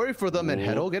is where I worry for them. And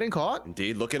Heddle getting caught.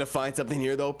 Indeed, looking to find something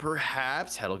here, though.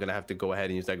 Perhaps Heddle gonna have to go ahead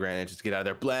and use that grand entrance to get out of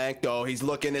there. Blank, though. He's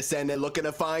looking to send it, looking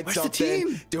to find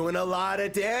something. Doing a lot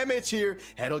of damage here.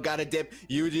 Heddle got a dip.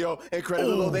 Yu-Gi-Oh!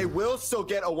 Incredible, though. They will still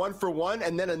get a 1-for-1,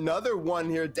 and then another one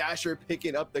here. Dasher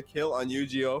picking up the kill on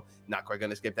Yu-Gi-Oh! Not quite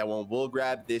gonna skip that one. We'll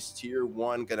grab this tier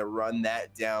 1, gonna run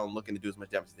that down, looking to do as much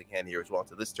damage as they can here as well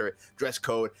to this turret. Dress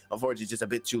code, unfortunately, just a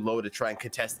bit too low to try and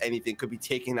contest anything. Could be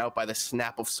taken out by the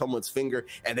snap of someone's finger,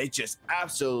 and they just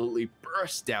absolutely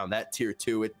burst down that tier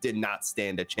 2. It did not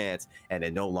stand a chance, and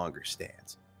it no longer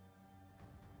stands.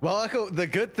 Well, Echo, the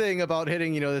good thing about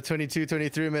hitting, the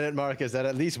 22-23-minute mark is that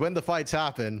at least when the fights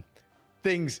happen,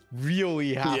 things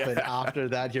really happen after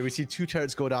that. Here we see 2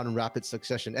 turrets go down in rapid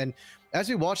succession. And as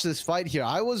we watch this fight here,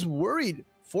 I was worried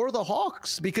for the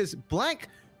Hawks because Blank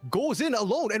goes in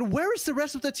alone. And where is the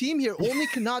rest of the team here? Only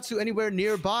Konatsu anywhere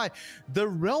nearby. The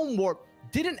Realm Warp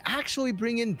didn't actually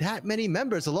bring in that many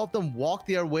members. A lot of them walked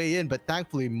their way in, but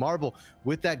thankfully Marble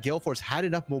with that Gale Force had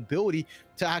enough mobility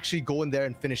to actually go in there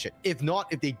and finish it. If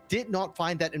they did not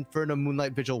find that Inferno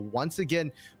Moonlight Vigil, once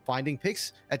again finding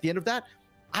picks at the end of that,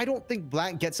 I don't think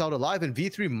Blank gets out alive, and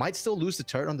V3 might still lose the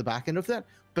turret on the back end of that,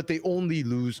 but they only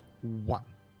lose 1.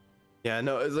 Yeah,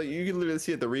 no, it's like you can literally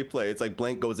see at the replay. It's like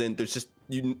Blank goes in. There's just,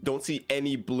 you don't see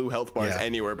any blue health bars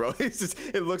anywhere, bro. It's just,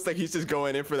 it looks like he's just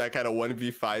going in for that kind of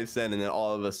 1v5 send, and then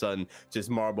all of a sudden, just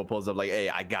Marble pulls up like, hey,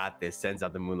 I got this, sends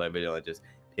out the Moonlight Vigil, and just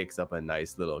picks up a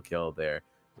nice little kill there.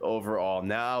 Overall,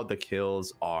 now the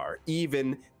kills are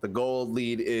even. The gold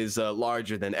lead is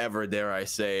larger than ever, dare I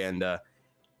say, and all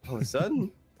of a sudden,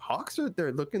 Hawks are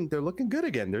they're looking good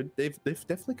again. They've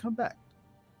definitely come back.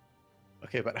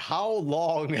 Okay, but how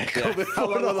long before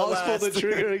the Hawks pull the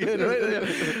trigger again?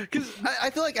 Right? Because I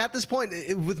feel like at this point,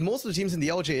 with most of the teams in the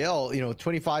LJL,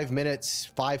 25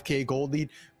 minutes, 5K gold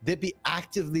lead, they'd be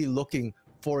actively looking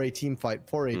for a team fight,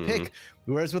 for a pick.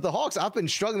 Whereas with the Hawks, I've been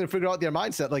struggling to figure out their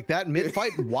mindset. Like that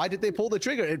mid-fight, why did they pull the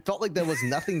trigger? It felt like there was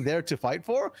nothing there to fight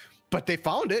for, but they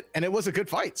found it, and it was a good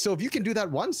fight. So if you can do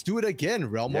that once, do it again.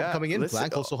 Realm Warp coming in,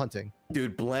 Blank also hunting.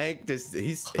 Dude, Blank,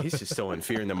 he's just so in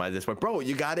fear in their mind at this point. Bro,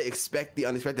 you got to expect the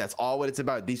unexpected. That's all what it's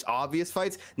about. These obvious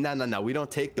fights, no, we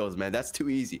don't take those, man. That's too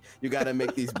easy. You got to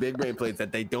make these big brain plays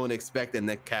that they don't expect and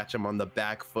then catch them on the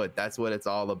back foot. That's what it's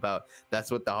all about. That's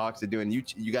what the Hawks are doing.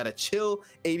 You got to chill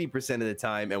 80% of the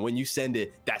time, and when you send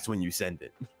it, that's when you send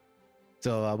it.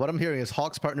 So what I'm hearing is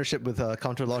Hawks partnership with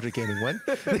Counter Logic Gaming when?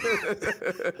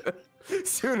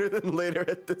 Sooner than later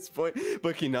at this point.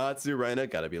 But Konatsu right now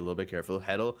got to be a little bit careful.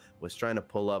 Heddle was trying to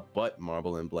pull up, but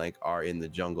Marble and Blank are in the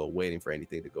jungle waiting for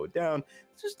anything to go down.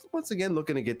 Just once again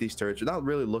looking to get these turrets. We're not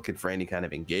really looking for any kind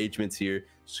of engagements here.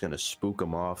 Just going to spook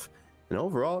them off. And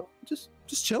overall, just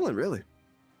chilling, really.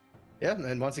 Yeah,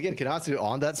 and once again, Kinatsu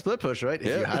on that split push, right? If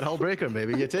you had Hullbreaker,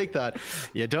 maybe you take that.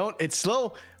 You don't. It's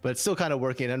slow, but it's still kind of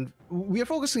working. And we are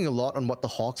focusing a lot on what the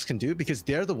Hawks can do because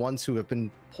they're the ones who have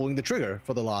been pulling the trigger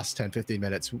for the last 10-15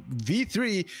 minutes.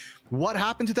 V3, what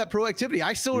happened to that proactivity?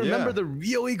 I still remember the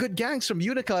really good ganks from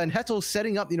Unica and Hetel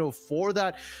setting up, for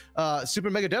that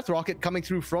Super Mega Death Rocket coming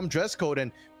through from Dress Code.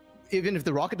 And even if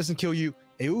the rocket doesn't kill you,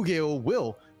 Eugeo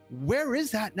will. Where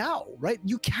is that now, right?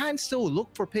 You can still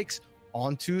look for picks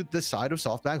onto the side of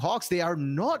SoftBank Hawks. They are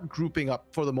not grouping up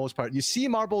for the most part. You see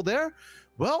Marble there?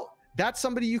 Well, that's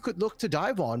somebody you could look to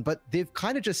dive on, but they've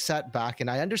kind of just sat back. And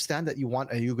I understand that you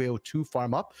want a Yu-Gi-Oh to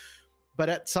farm up, but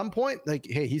at some point, like,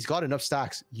 hey, he's got enough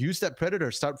stacks. Use that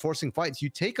Predator, start forcing fights. You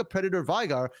take a Predator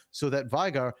Vigar so that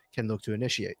Vigar can look to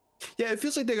initiate. Yeah, it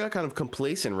feels like they got kind of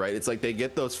complacent, right? It's like they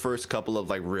get those first couple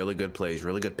of like really good plays,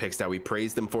 really good picks that we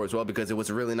praised them for as well, because it was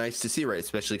really nice to see, right?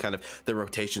 Especially kind of the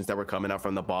rotations that were coming out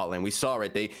from the bot lane. We saw,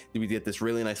 right, we get this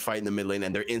really nice fight in the mid lane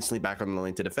and they're instantly back on the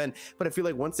lane to defend. But I feel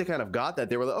like once they kind of got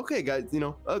that, they were like, okay, guys,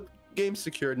 game's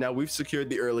secured. Now we've secured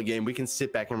the early game. We can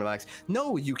sit back and relax.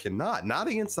 No, you cannot. Not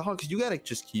against the Hawks. You got to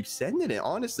just keep sending it.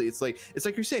 Honestly, it's like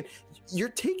you're saying, you're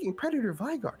taking Predator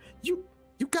Vigar.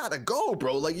 You gotta go,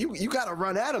 bro. Like you gotta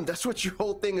run at him. That's what your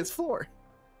whole thing is for.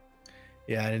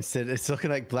 Yeah, and instead it's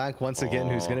looking like Blank once again,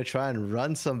 who's gonna try and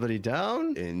run somebody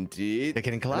down. Indeed. They're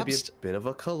getting collapsed. A bit of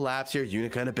a collapse here.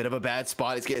 Unica in a bit of a bad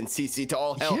spot. He's getting CC to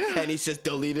all hell, and he's just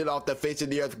deleted off the face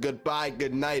of the earth. Goodbye,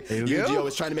 good night. Yu-Gi-Oh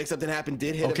was trying to make something happen.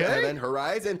 Did hit him, and then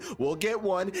Horizon will get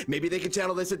one. Maybe they can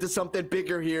channel this into something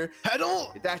bigger here.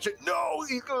 Heddle! No,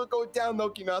 he's gonna go down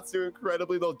though. Kinatsu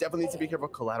incredibly though. Definitely needs to be careful.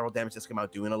 Collateral damage just come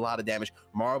out, doing a lot of damage.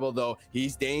 Marble though,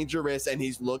 he's dangerous and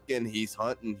he's looking, he's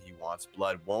hunting, he wants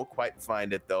blood. Won't quite find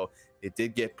it though. It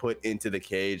did get put into the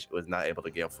cage. Was not able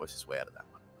to force his way out of that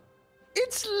one.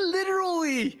 It's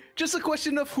literally just a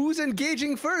question of who's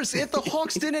engaging first. If the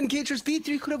Hawks didn't engage first,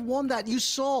 V3 could have won that. You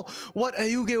saw what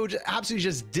Yu-Gi-Oh absolutely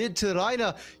just did to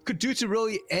Reina, could do to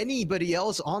really anybody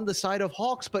else on the side of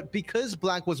Hawks. But because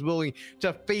Blank was willing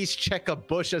to face check a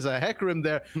bush as a Hecarim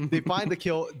there, they find the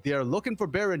kill. They're looking for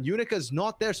Baron. Unica's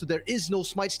not there, so there is no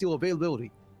Smite Steal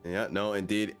availability. Yeah, no,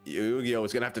 indeed. Yu-Gi-Oh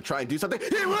is gonna have to try and do something.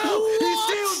 He will! He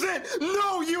steals it!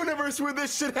 No universe where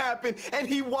this should happen. And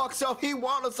he walks off. He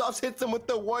one-offs, hits him with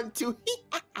the 1-2.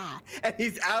 And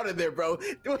he's out of there, bro.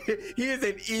 He is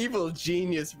an evil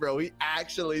genius, bro. He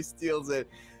actually steals it.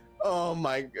 Oh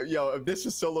my, if this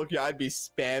was solo queue, I'd be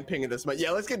spam pinging this much. Yeah,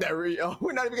 let's get that.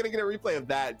 We're not even gonna get a replay of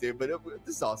that, dude. But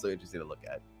this is also interesting to look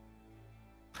at.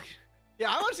 Yeah,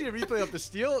 I want to see a replay of the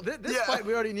steal. This fight,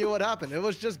 we already knew what happened. It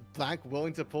was just Blank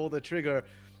willing to pull the trigger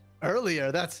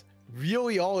earlier. That's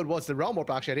really all it was. The Realm Warp,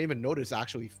 actually, I didn't even notice,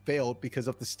 actually failed because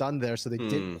of the stun there, so they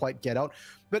didn't quite get out.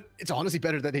 But it's honestly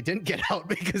better that they didn't get out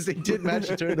because they did manage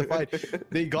to turn the fight.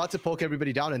 They got to poke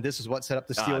everybody down, and this is what set up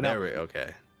the steal.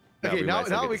 Okay.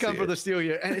 Now we come for the steal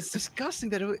here, and it's disgusting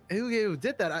that Yu-Gi-Oh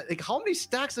did that. Like, how many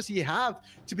stacks does he have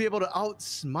to be able to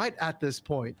out-smite at this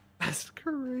point? That's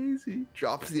crazy.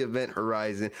 Drops the event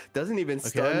horizon. Doesn't even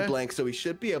stun Blank, so he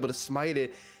should be able to smite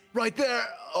it. Right there.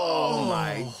 Oh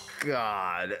my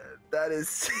god. That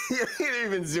is... he didn't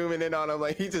even zooming in on him.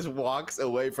 Like, he just walks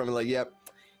away from it like, yep,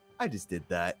 I just did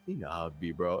that. You know how it'd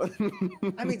be, bro.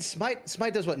 I mean, Smite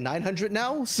does what, 900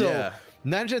 now? So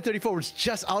 934 was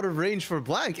just out of range for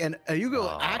Blank, and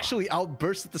Yu-Gi-Oh actually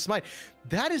outbursted the Smite.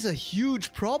 That is a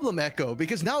huge problem, Echo,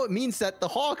 because now it means that the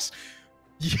Hawks...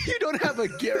 You don't have a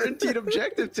guaranteed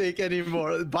objective take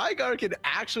anymore. Vigar can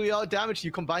actually out-damage. You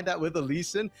combine that with a Lee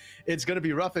Sin, it's going to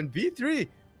be rough. And V3,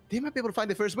 they might be able to find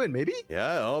the first win, maybe?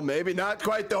 Yeah, oh, maybe not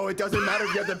quite, though. It doesn't matter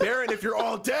if you have the Baron if you're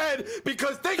all dead,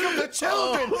 because think of the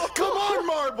children. Come on,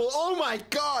 Marble. Oh, my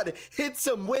God. Hits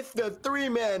him with the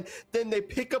 3-man. Then they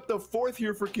pick up the 4th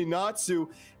here for Kinatsu,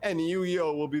 and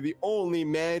Yu-Gi-Oh will be the only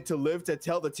man to live to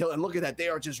tell the tale. And look at that. They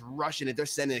are just rushing it. They're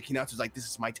sending it. Kinatsu's like, this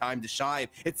is my time to shine.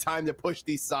 It's time to push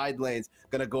these side lanes.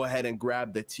 Gonna go ahead and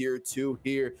grab the tier 2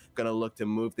 here. Gonna look to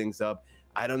move things up.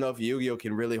 I don't know if Yu-Gi-Oh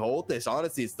can really hold this.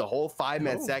 Honestly, it's the whole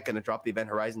 5-man set. Gonna drop the event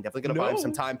horizon. Definitely gonna buy him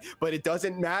some time, but it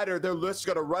doesn't matter. They're just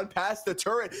gonna run past the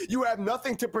turret. You have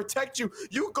nothing to protect you.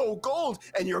 You go gold,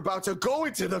 and you're about to go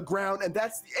into the ground, and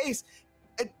that's the ace.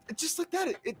 And just like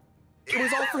that, it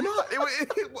was all for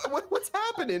naught. What's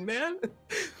happening, man?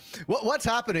 What's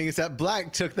happening is that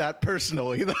Blank took that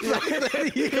personally. The fact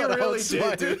that he really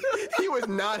did, dude. He was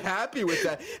not happy with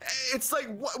that. It's like,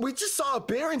 we just saw a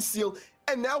Baron steal,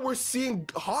 And now we're seeing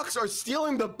HAWKS are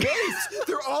stealing the base.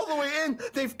 They're all the way in.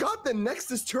 They've got the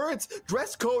Nexus turrets.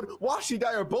 Dress Code,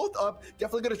 Washidai are both up.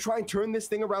 Definitely going to try and turn this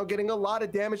thing around, getting a lot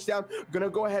of damage down. Going to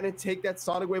go ahead and take that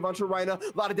Sonic Wave onto Rhina.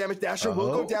 A lot of damage. Dasher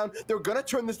will go down. They're going to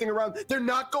turn this thing around. They're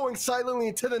not going silently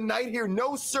into the night here.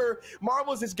 No, sir.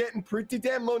 Marbles is getting pretty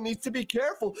damn low. Needs to be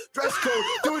careful. Dress Code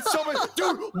doing so much.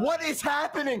 Dude, what is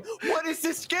happening? What is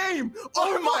this game?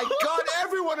 Oh my God,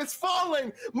 everyone is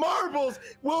falling. Marbles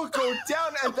will go down.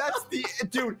 And that's the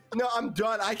dude. No, I'm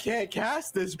done. I can't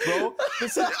cast this, bro.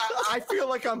 This is, I feel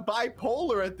like I'm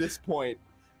bipolar at this point.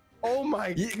 Oh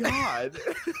my God.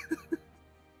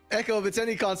 Echo, if it's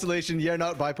any consolation, you're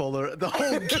not bipolar. The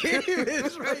whole game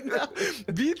is right now.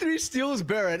 V3 steals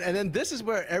Baron, and then this is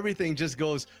where everything just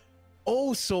goes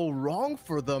oh so wrong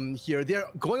for them here. They're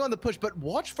going on the push, but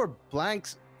watch for blank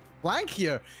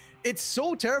here. It's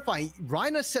so terrifying.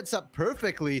 Rhina sets up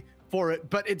perfectly for it,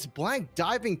 but it's blank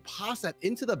diving past that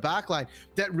into the backline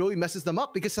that really messes them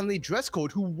up, because suddenly Dress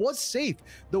Code, who was safe,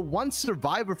 the one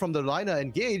survivor from the Rhina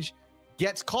engage,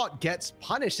 gets caught, gets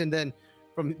punished, and then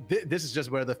from this is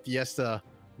just where the fiesta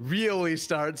really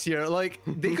starts here. Like,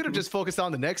 they could have just focused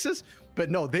on the Nexus, but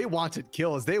no, they wanted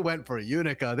kills. They went for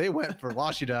Unica, they went for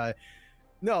Washidai.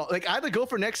 No, like, either go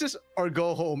for Nexus or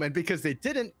go home, and because they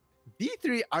didn't,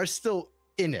 V3 are still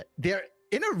in it. They're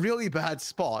in a really bad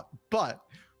spot, but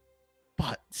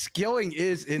skilling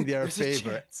is in their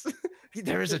favor.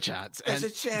 There is a chance. There's a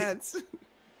chance.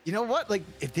 You know what? Like,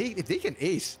 if they can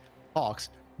ace HAWKS,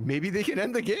 maybe they can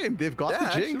end the game. They've got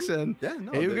the Jinx, and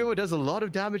Ayugawa does a lot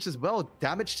of damage as well.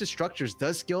 Damage to structures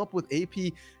does scale up with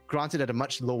AP, granted at a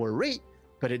much lower rate,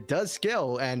 but it does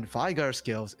scale, and Vigar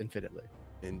scales infinitely.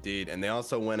 Indeed, and they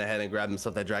also went ahead and grabbed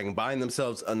themselves that dragon, buying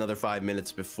themselves another 5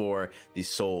 minutes before the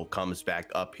soul comes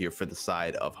back up here for the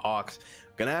side of HAWKS.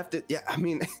 Gonna have to, yeah, I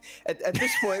mean, at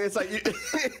this point, it's like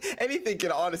anything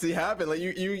can honestly happen. Like,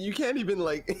 you can't even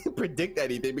like predict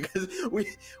anything, because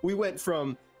we went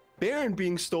from Baron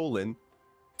being stolen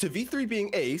to V3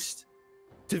 being aced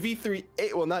to V3,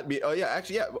 well, not be, oh yeah,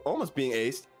 actually, yeah, almost being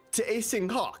aced to acing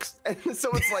HAWKS. And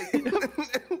so it's like,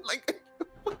 like,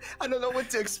 I don't know what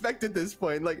to expect at this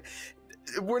point. Like,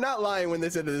 we're not lying when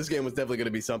this end of this game was definitely going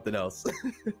to be something else.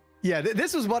 Yeah,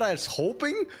 this was what I was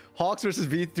hoping HAWKS versus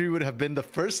V3 would have been the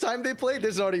first time they played.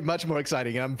 This is already much more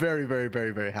exciting, and I'm very, very,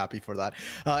 very, very happy for that.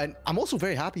 And I'm also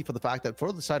very happy for the fact that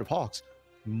for the side of HAWKS,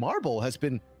 Marble has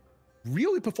been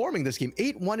really performing this game.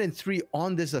 8-1-3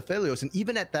 on this Aphelios, and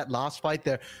even at that last fight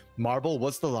there, Marble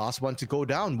was the last one to go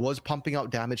down, was pumping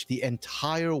out damage the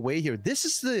entire way here. This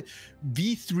is the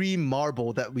V3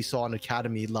 Marble that we saw in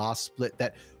Academy last split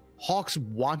that HAWKS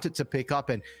wanted to pick up.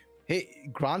 And hey,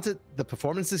 granted, the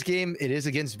performance this game, it is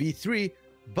against V3,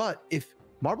 but if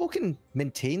Marble can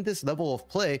maintain this level of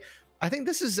play, I think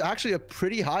this is actually a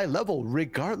pretty high level,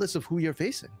 regardless of who you're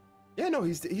facing. Yeah, no,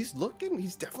 he's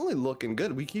definitely looking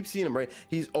good. We keep seeing him, right?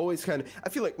 He's always kind of, I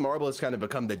feel like Marble has kind of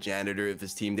become the janitor of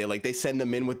his team. They send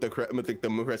him in with the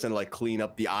Mooncrist and like clean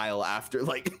up the aisle after,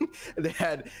 like, they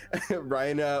had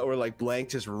Rhina or like Blank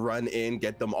just run in,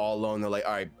 get them all alone. They're like,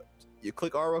 all right, you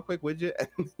click R real quick, would you?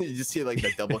 And you just see like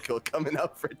the double kill coming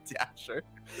up for Dasher.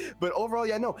 But overall,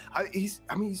 yeah, no, he's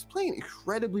playing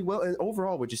incredibly well, and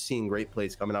overall we're just seeing great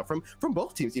plays coming out from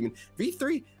both teams. Even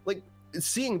V3, like,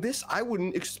 seeing this, I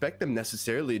wouldn't expect them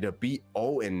necessarily to be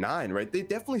 0-9, right? They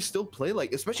definitely still play,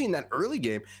 like, especially in that early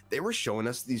game, they were showing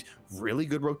us these really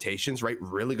good rotations, right?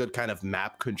 Really good kind of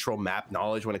map control, map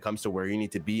knowledge when it comes to where you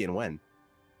need to be and when.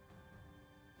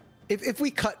 If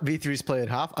we cut V3's play in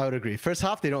half, I would agree. First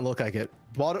half, they don't look like it.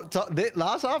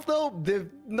 Last half, though, they've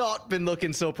not been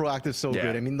looking so proactive, so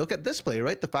good. I mean, look at this play,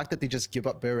 right? The fact that they just give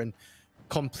up Baron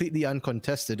completely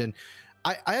uncontested. And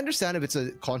I understand if it's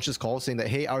a conscious call saying that,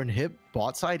 hey, our inhib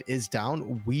bot side is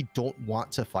down, we don't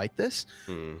want to fight this.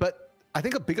 But I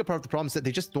think a bigger part of the problem is that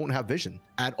they just don't have vision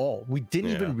at all. We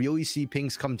didn't even really see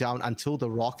pings come down until the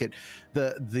rocket,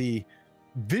 the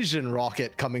vision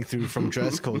rocket coming through from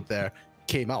Dress Code there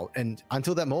came out. And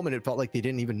until that moment, it felt like they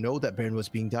didn't even know that Baron was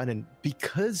being done. And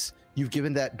because you've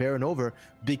given that Baron over,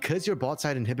 because your bot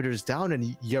side inhibitor is down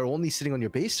and you're only sitting on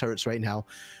your base turrets right now,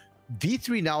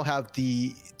 V3 now have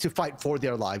to fight for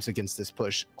their lives against this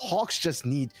push. HAWKS just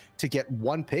need to get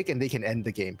one pick and they can end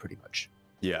the game pretty much.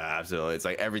 Yeah, absolutely. It's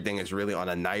like everything is really on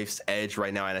a knife's edge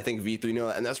right now, and I think V3 know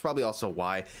that, and that's probably also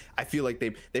why I feel like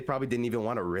they probably didn't even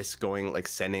want to risk going, like,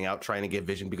 sending out trying to get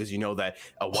vision, because you know that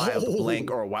a wild blank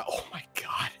or a wild, oh my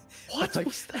god, what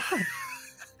was that?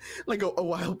 Like a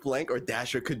wild blank or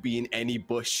Dasher could be in any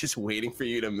bush just waiting for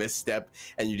you to misstep,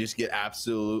 and you just get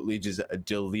absolutely just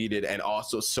deleted. And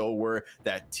also so were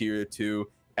that tier 2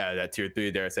 that tier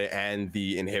 3 dare I say, and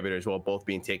the inhibitors will both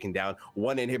being taken down.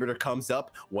 One inhibitor comes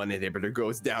up, one inhibitor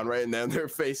goes down, right? And then they're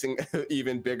facing an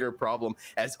even bigger problem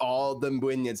as all the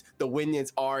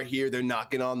Winions are here. They're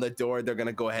knocking on the door. They're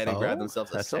gonna go ahead and grab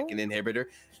themselves a second inhibitor.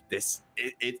 It's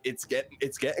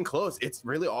getting close. It's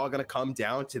really all gonna come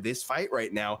down to this fight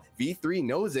right now. V3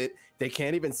 knows it. They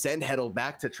can't even send Heddle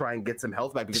back to try and get some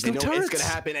health back because they know it's gonna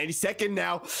happen any second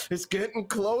now. It's getting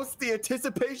close. The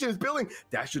anticipation is building.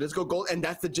 Dasher does go gold, and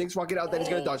that's the Jinx rocket out that he's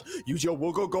gonna dodge. Yu-Gi-Oh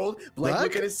will go gold.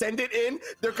 Blank gonna send it in.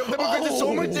 There's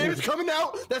so much damage coming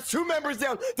out. That's 2 members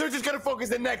down. They're just gonna focus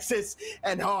the Nexus,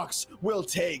 and HAWKS will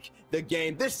take the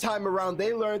game. This time around,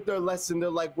 they learned their lesson. They're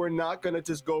like, we're not gonna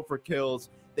just go for kills.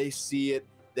 They see it,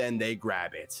 then they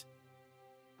grab it.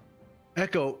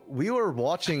 Echo, we were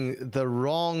watching the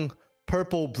wrong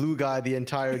purple blue guy the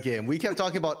entire game. We kept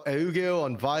talking about Eugeo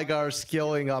and Vigar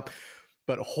scaling up,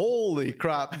 but holy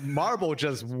crap, Marble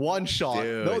just one shot.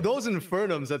 Those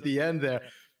Infernums at the end there.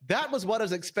 That was what I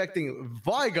was expecting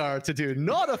Vigar to do,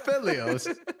 not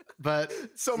Aphelios. But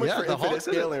so much for infinite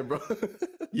scaling, bro.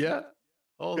 Yeah.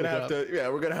 We're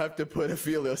gonna have to put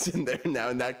Aphelios in there now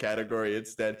in that category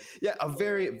instead. Yeah, a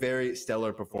very, very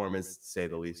stellar performance, to say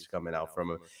the least, coming out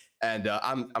from him. And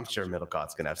I'm sure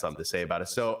Middlecott's gonna have something to say about it.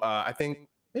 So I think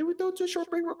maybe we do a short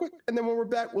break real quick, and then when we're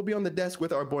back, we'll be on the desk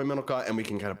with our boy Middlecott, and we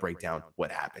can kind of break down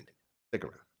what happened. Stick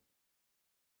around.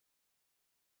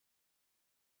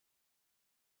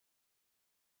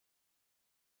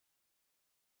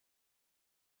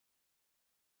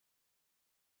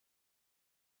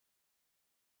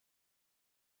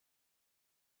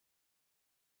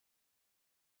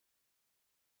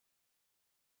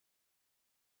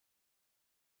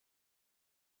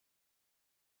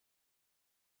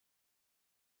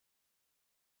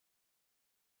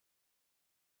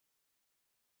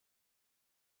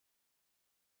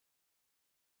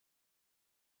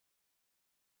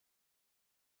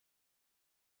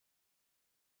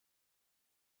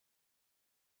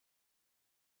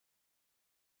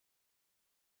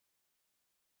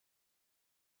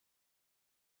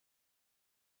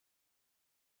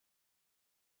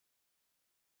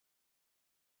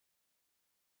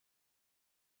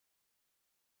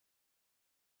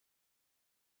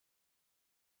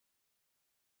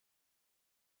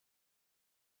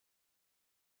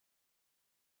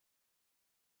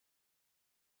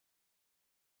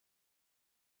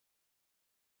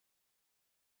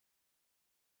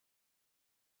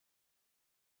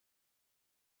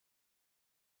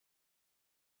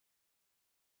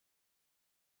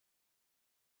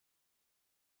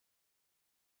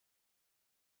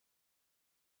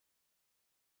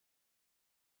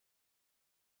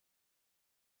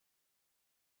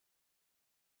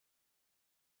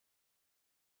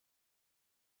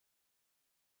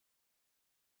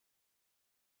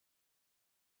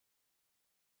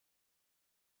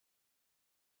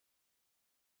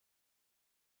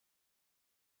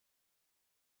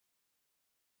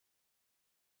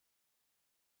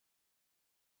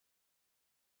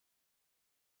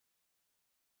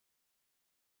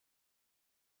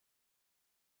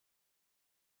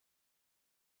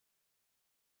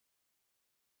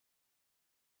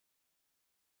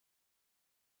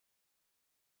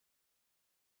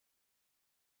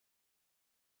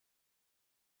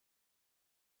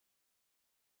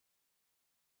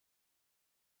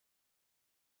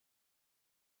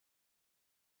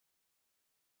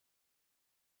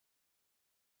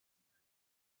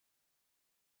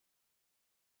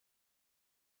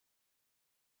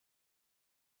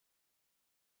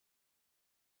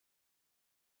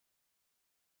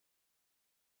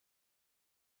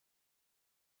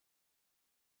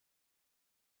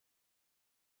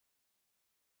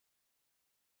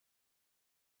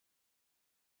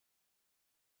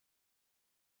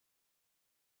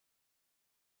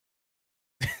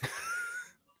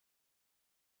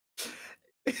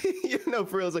 You know,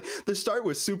 for real, it's like the start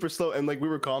was super slow, and like we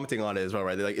were commenting on it as well,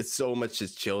 right? Like it's so much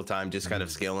just chill time, just kind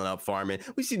of scaling up, farming.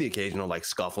 We see the occasional like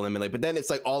scuffle and like, but then it's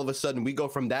like all of a sudden we go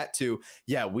from that to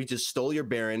we just stole your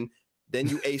Baron, then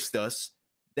you aced us,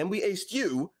 then we aced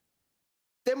you,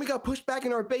 then we got pushed back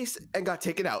in our base and got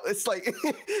taken out. It's like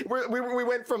we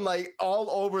went from like all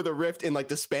over the rift in like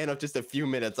the span of just a few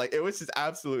minutes. Like it was just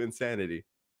absolute insanity.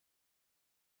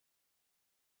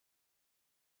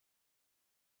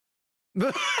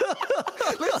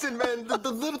 Listen, man, there's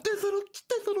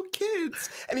little kids,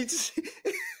 and he just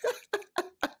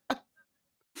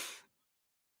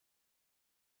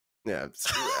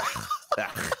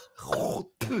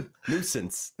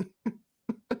nuisance.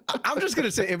 I'm just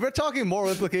gonna say, if we're talking moral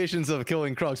implications of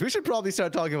killing Krugs, we should probably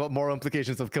start talking about moral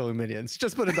implications of killing minions.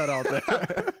 Just putting that out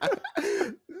there.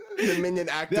 The minion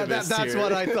activist. That's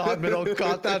what I thought, Middle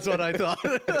Cop. That's what I thought.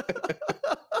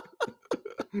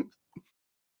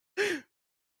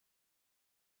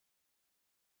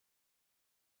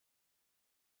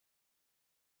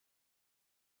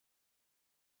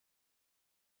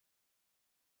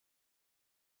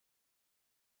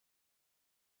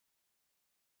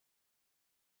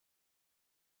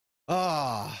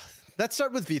 Let's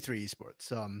start with V3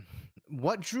 Esports.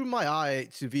 What drew my eye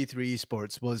to V3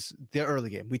 Esports was their early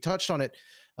game. We touched on it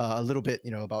a little bit,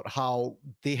 about how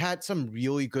they had some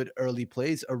really good early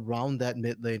plays around that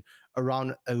mid lane,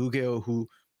 around Augeo, who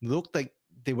looked like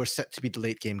they were set to be the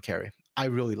late game carry. I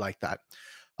really like that.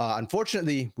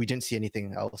 Unfortunately, we didn't see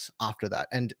anything else after that.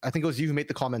 And I think it was you who made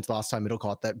the comments last time,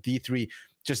 Middlecott, that V3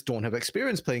 just don't have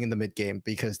experience playing in the mid game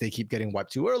because they keep getting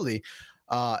wiped too early.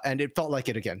 And it felt like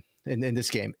it again in this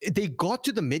game. They got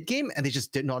to the mid game and they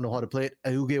just did not know how to play it.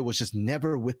 Augeo was just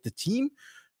never with the team,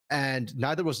 and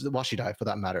neither was Washidai for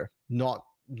that matter. Not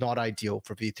ideal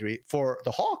for V3. For the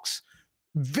Hawks,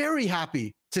 very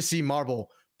happy to see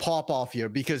Marble pop off here,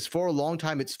 because for a long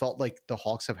time it's felt like the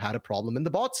Hawks have had a problem in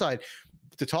the bot side.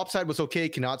 The top side was okay.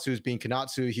 Kanatsu is being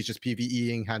Kanatsu. He's just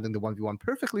PvEing, handling the 1v1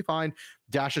 perfectly fine.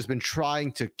 Dash has been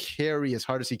trying to carry as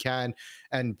hard as he can,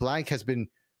 and Blank has been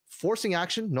forcing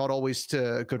action, not always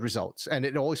to good results. And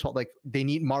it always felt like they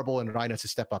need Marble and Rhina to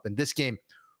step up. In this game,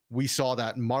 we saw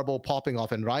that Marble popping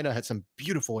off, and Rhina had some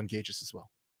beautiful engages as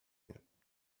well.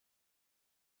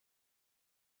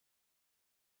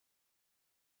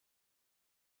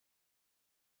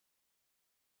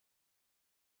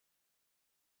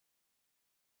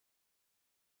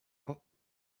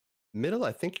 Middle,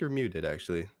 I think you're muted,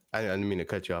 actually. I didn't mean to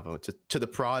cut you off. To the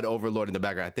prod overlord in the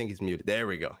background, I think he's muted. There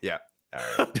we go. Yeah. All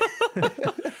right.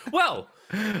 Well,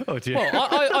 oh dear. Well,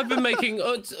 I've been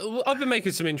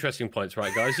making some interesting points,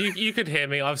 right, guys? You could hear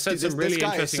me. I've said some really this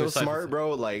guy interesting. Is so smart,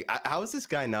 bro. Like, how is this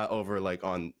guy not over like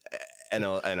on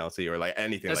NLC or like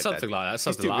anything like something that? Like that.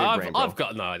 Something like that. I've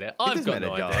got no idea. I've got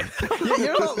no idea.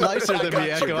 You're a lot nicer than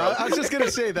me, Echo. I was just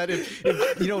gonna say that if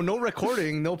no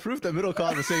recording, no proof that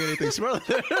Middlecott was saying anything smart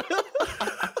there.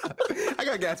 I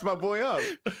gotta gas my boy up.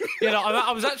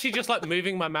 I was actually just like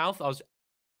moving my mouth. I was.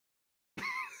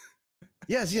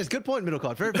 Yes, good point,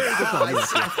 Middlecott. Very, very good point. Of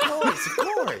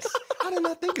course. How did I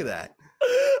not think of that?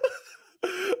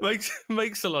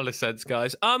 Makes a lot of sense,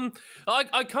 guys.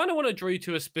 I kind of want to draw you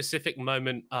to a specific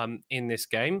moment in this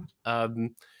game.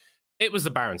 It was the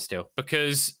Baron steal,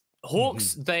 because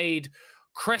HAWKS, they'd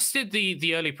crested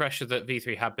the early pressure that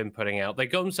V3 had been putting out. They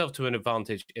got themselves to an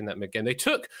advantage in that mid game. They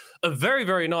took a very,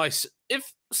 very nice,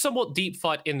 if somewhat deep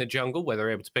fight in the jungle, where they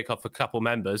were able to pick off a couple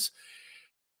members.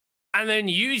 And then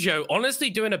Yujo, honestly,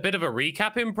 doing a bit of a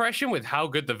recap impression with how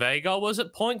good the Veigar was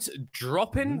at points,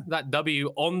 dropping that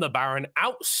W on the Baron,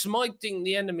 outsmiting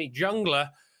the enemy jungler.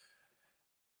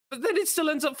 But then it still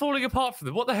ends up falling apart for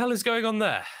them. What the hell is going on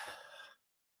there?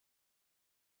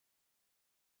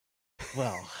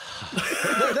 Well,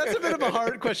 that's a bit of a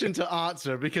hard question to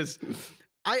answer, because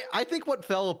I think what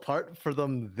fell apart for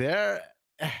them there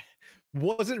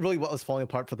wasn't really what was falling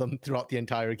apart for them throughout the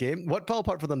entire game. What fell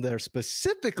apart for them there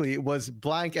specifically was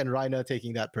Blank and Rhina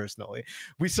taking that personally.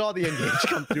 We saw the engage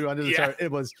come through under the start.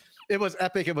 It was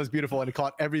epic. It was beautiful, and it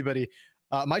caught everybody,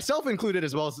 myself included,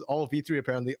 as well as all of V3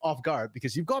 apparently, off guard,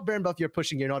 because you've got Baron buff, you're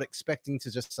pushing, you're not expecting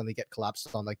to just suddenly get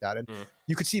collapsed on like that. And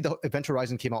you could see the Event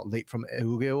Horizon came out late from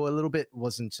Augeo a little bit,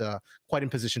 wasn't quite in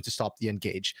position to stop the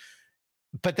engage.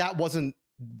 But that wasn't,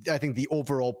 I think, the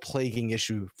overall plaguing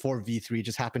issue for V3.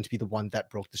 Just happened to be the one that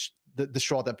broke the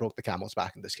straw that broke the camel's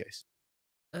back in this case.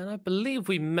 And I believe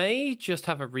we may just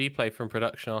have a replay from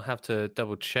production. I'll have to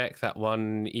double check that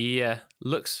one. Yeah,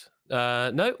 looks...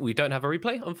 no, we don't have a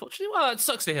replay, unfortunately. Well, it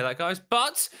sucks to hear that, guys,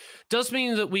 but does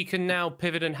mean that we can now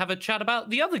pivot and have a chat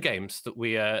about the other games that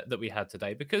we had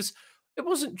today, because it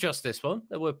wasn't just this one.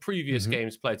 There were previous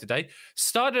games played today.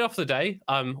 Started off the day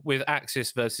with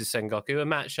Axis versus Sengoku, a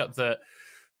matchup that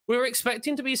we were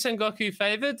expecting to be Sengoku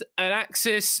favored, and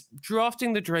Axis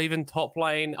drafting the Draven top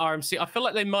lane RMC. I feel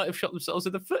like they might have shot themselves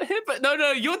in the foot here, but no,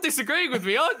 you're disagreeing with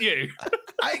me, aren't you?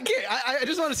 I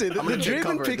just want to say that the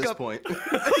Draven pickup point.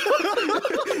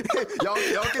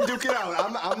 y'all can duke it out.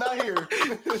 I'm not here.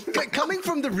 Coming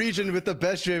from the region with the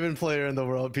best Draven player in the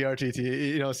world,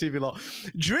 PRTT, CBLOL,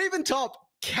 Draven top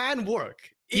can work.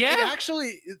 It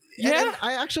actually, and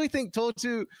I actually think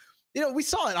Totu. We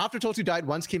saw it after Totu died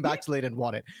once, came back to late and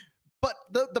won it. But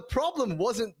the problem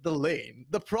wasn't the lane.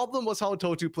 The problem was how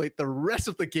Toto played the rest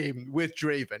of the game with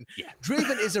Draven. Yeah.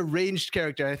 Draven is a ranged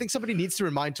character. I think somebody needs to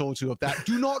remind Toto of that.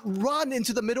 Do not run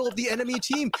into the middle of the enemy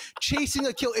team chasing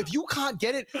a kill. If you can't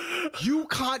get it, you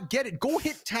can't get it. Go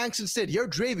hit tanks instead. You're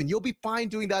Draven. You'll be fine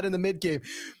doing that in the mid game.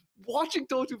 Watching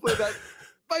Toto play that,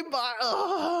 bye-bye.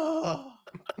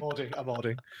 I'm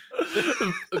holding.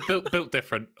 built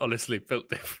different, honestly, built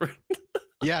different.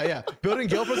 Yeah. Building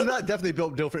Gilbert and that definitely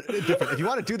built different. If you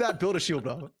want to do that, build a shield,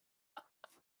 bro.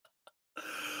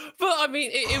 But I mean,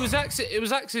 it was Axis. It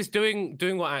was Axis doing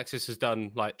what Axis has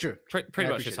done, like Sure. pretty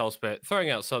much this whole split,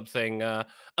 throwing out something a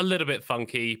little bit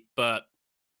funky, but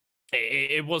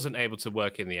it wasn't able to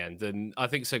work in the end. And I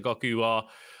think Sengoku are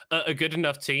a good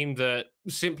enough team that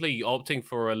simply opting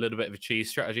for a little bit of a cheese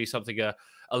strategy, something a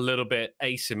little bit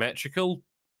asymmetrical,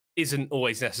 isn't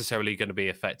always necessarily going to be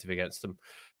effective against them.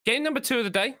 Game number 2 of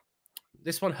the day.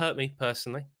 This one hurt me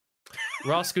personally.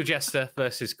 Rascal Jester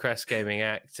versus Crest Gaming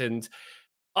Act. And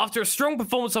after a strong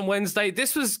performance on Wednesday,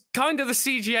 this was kind of the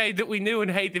CGA that we knew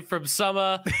and hated from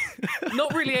summer.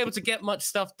 Not really able to get much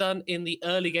stuff done in the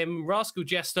early game. Rascal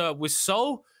Jester with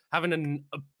Soul having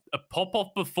a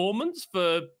pop-off performance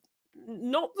for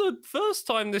not the first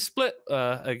time this split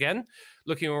again.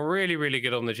 Looking really, really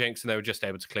good on the Jinx, and they were just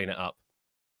able to clean it up.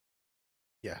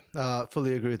 Yeah,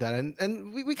 fully agree with that.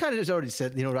 And we kind of just already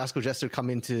said, Rascal Jester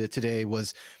come into today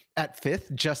was at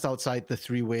 5th, just outside the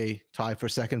 3-way tie for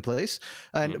 2nd place.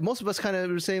 And most of us kind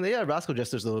of were saying that, yeah, Rascal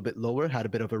Jester's a little bit lower, had a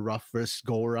bit of a rough first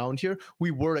go around here.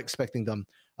 We were expecting them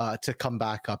to come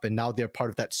back up, and now they're part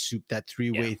of that soup, that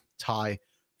 3-way tie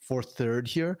for 3rd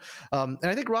here. And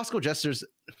I think Rascal Jesters,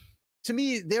 to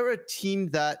me, they're a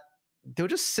team that they'll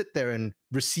just sit there and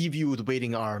receive you with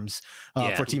waiting arms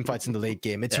for team fights in the late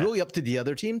game. It's really up to the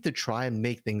other team to try and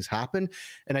make things happen.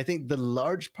 And I think the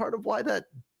large part of why that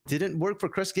didn't work for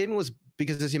Crest Gaming was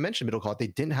because, as you mentioned, Middle Call, they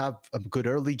didn't have a good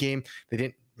early game. They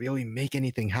didn't really make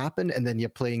anything happen. And then you're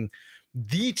playing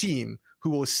the team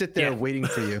who will sit there waiting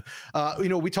for you.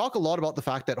 We talk a lot about the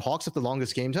fact that HAWKS have the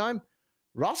longest game time.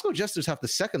 Rascal Jesters have the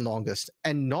 2nd longest,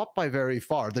 and not by very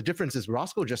far. The difference is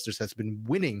Rascal Jesters has been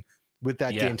winning with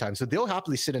that game time. So they'll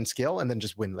happily sit and scale and then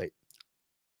just win late.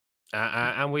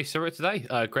 And we saw it today.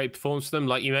 Great performance for them.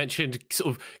 Like you mentioned,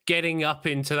 sort of getting up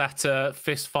into that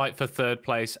fist fight for 3rd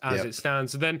place as it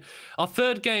stands. And then our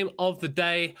 3rd game of the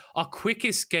day, our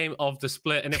quickest game of the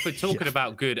split. And if we're talking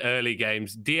about good early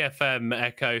games, DFM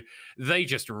Echo, they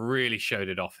just really showed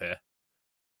it off here.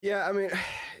 Yeah, I mean,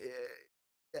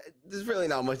 there's really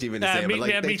not much even to say.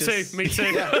 Me too.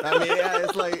 Yeah, I mean,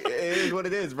 it's like it is what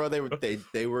it is, bro.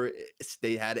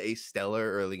 They had a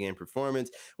stellar early game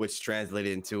performance, which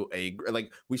translated into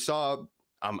we saw.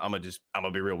 I'm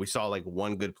gonna be real. We saw like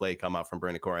one good play come out from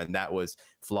Brandon Cora, and that was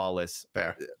flawless.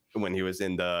 Fair. When he was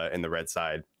in the red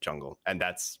side jungle, and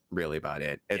that's really about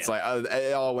it. It's like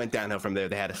it all went downhill from there.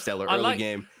 They had a stellar early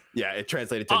game. Yeah, it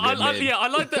translated to mid. I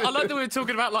like that we were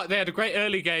talking about, like, they had a great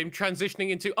early game transitioning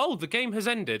into, the game has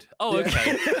ended. Oh,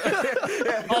 okay.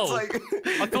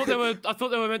 I thought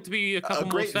there were meant to be a couple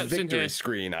more steps in here.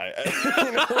 Screen.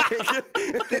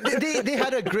 They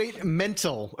had a great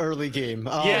mental early game.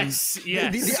 Yes.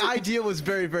 The idea was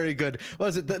very, very good. What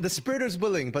was it? The spirit is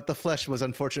willing, but the flesh was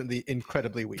unfortunately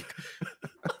incredibly weak.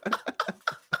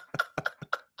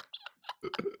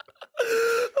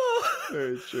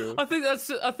 Very true. I think that's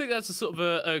a sort of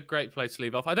a great place to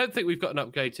leave off. I don't think we've got an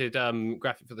updated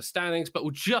graphic for the standings, but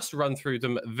we'll just run through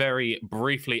them very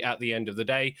briefly at the end of the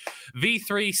day.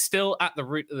 V3 still at the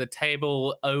root of the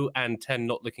table, 0-10,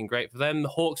 not looking great for them. The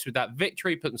HAWKS with that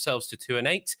victory put themselves to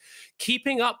 2-8,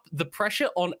 keeping up the pressure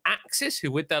on Axis,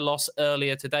 who with their loss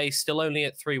earlier today still only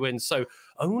at 3 wins. So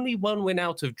only 1 win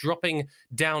out of dropping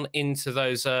down into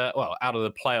those, out of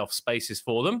the playoff spaces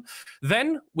for them.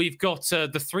 Then we've got the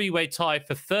 3-way tie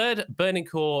for 3rd. Burning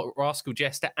Core, Rascal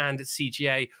Jester, and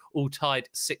CGA all tied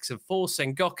 6-4.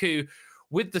 Sengoku,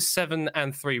 with the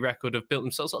 7-3 record, have built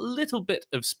themselves a little bit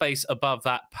of space above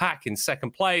that pack in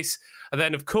 2nd place. And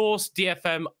then, of course,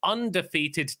 DFM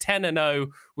undefeated, 10-0,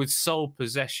 with sole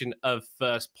possession of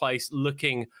 1st place,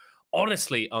 looking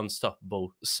honestly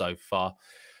unstoppable so far.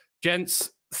 Gents,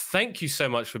 thank you so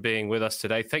much for being with us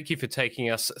today. Thank you for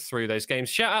taking us through those games.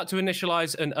 Shout out to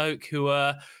Initialize and Oak, who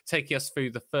are taking us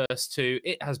through the first 2.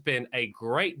 It has been a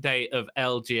great day of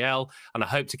LJL, and I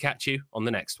hope to catch you on the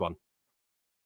next one.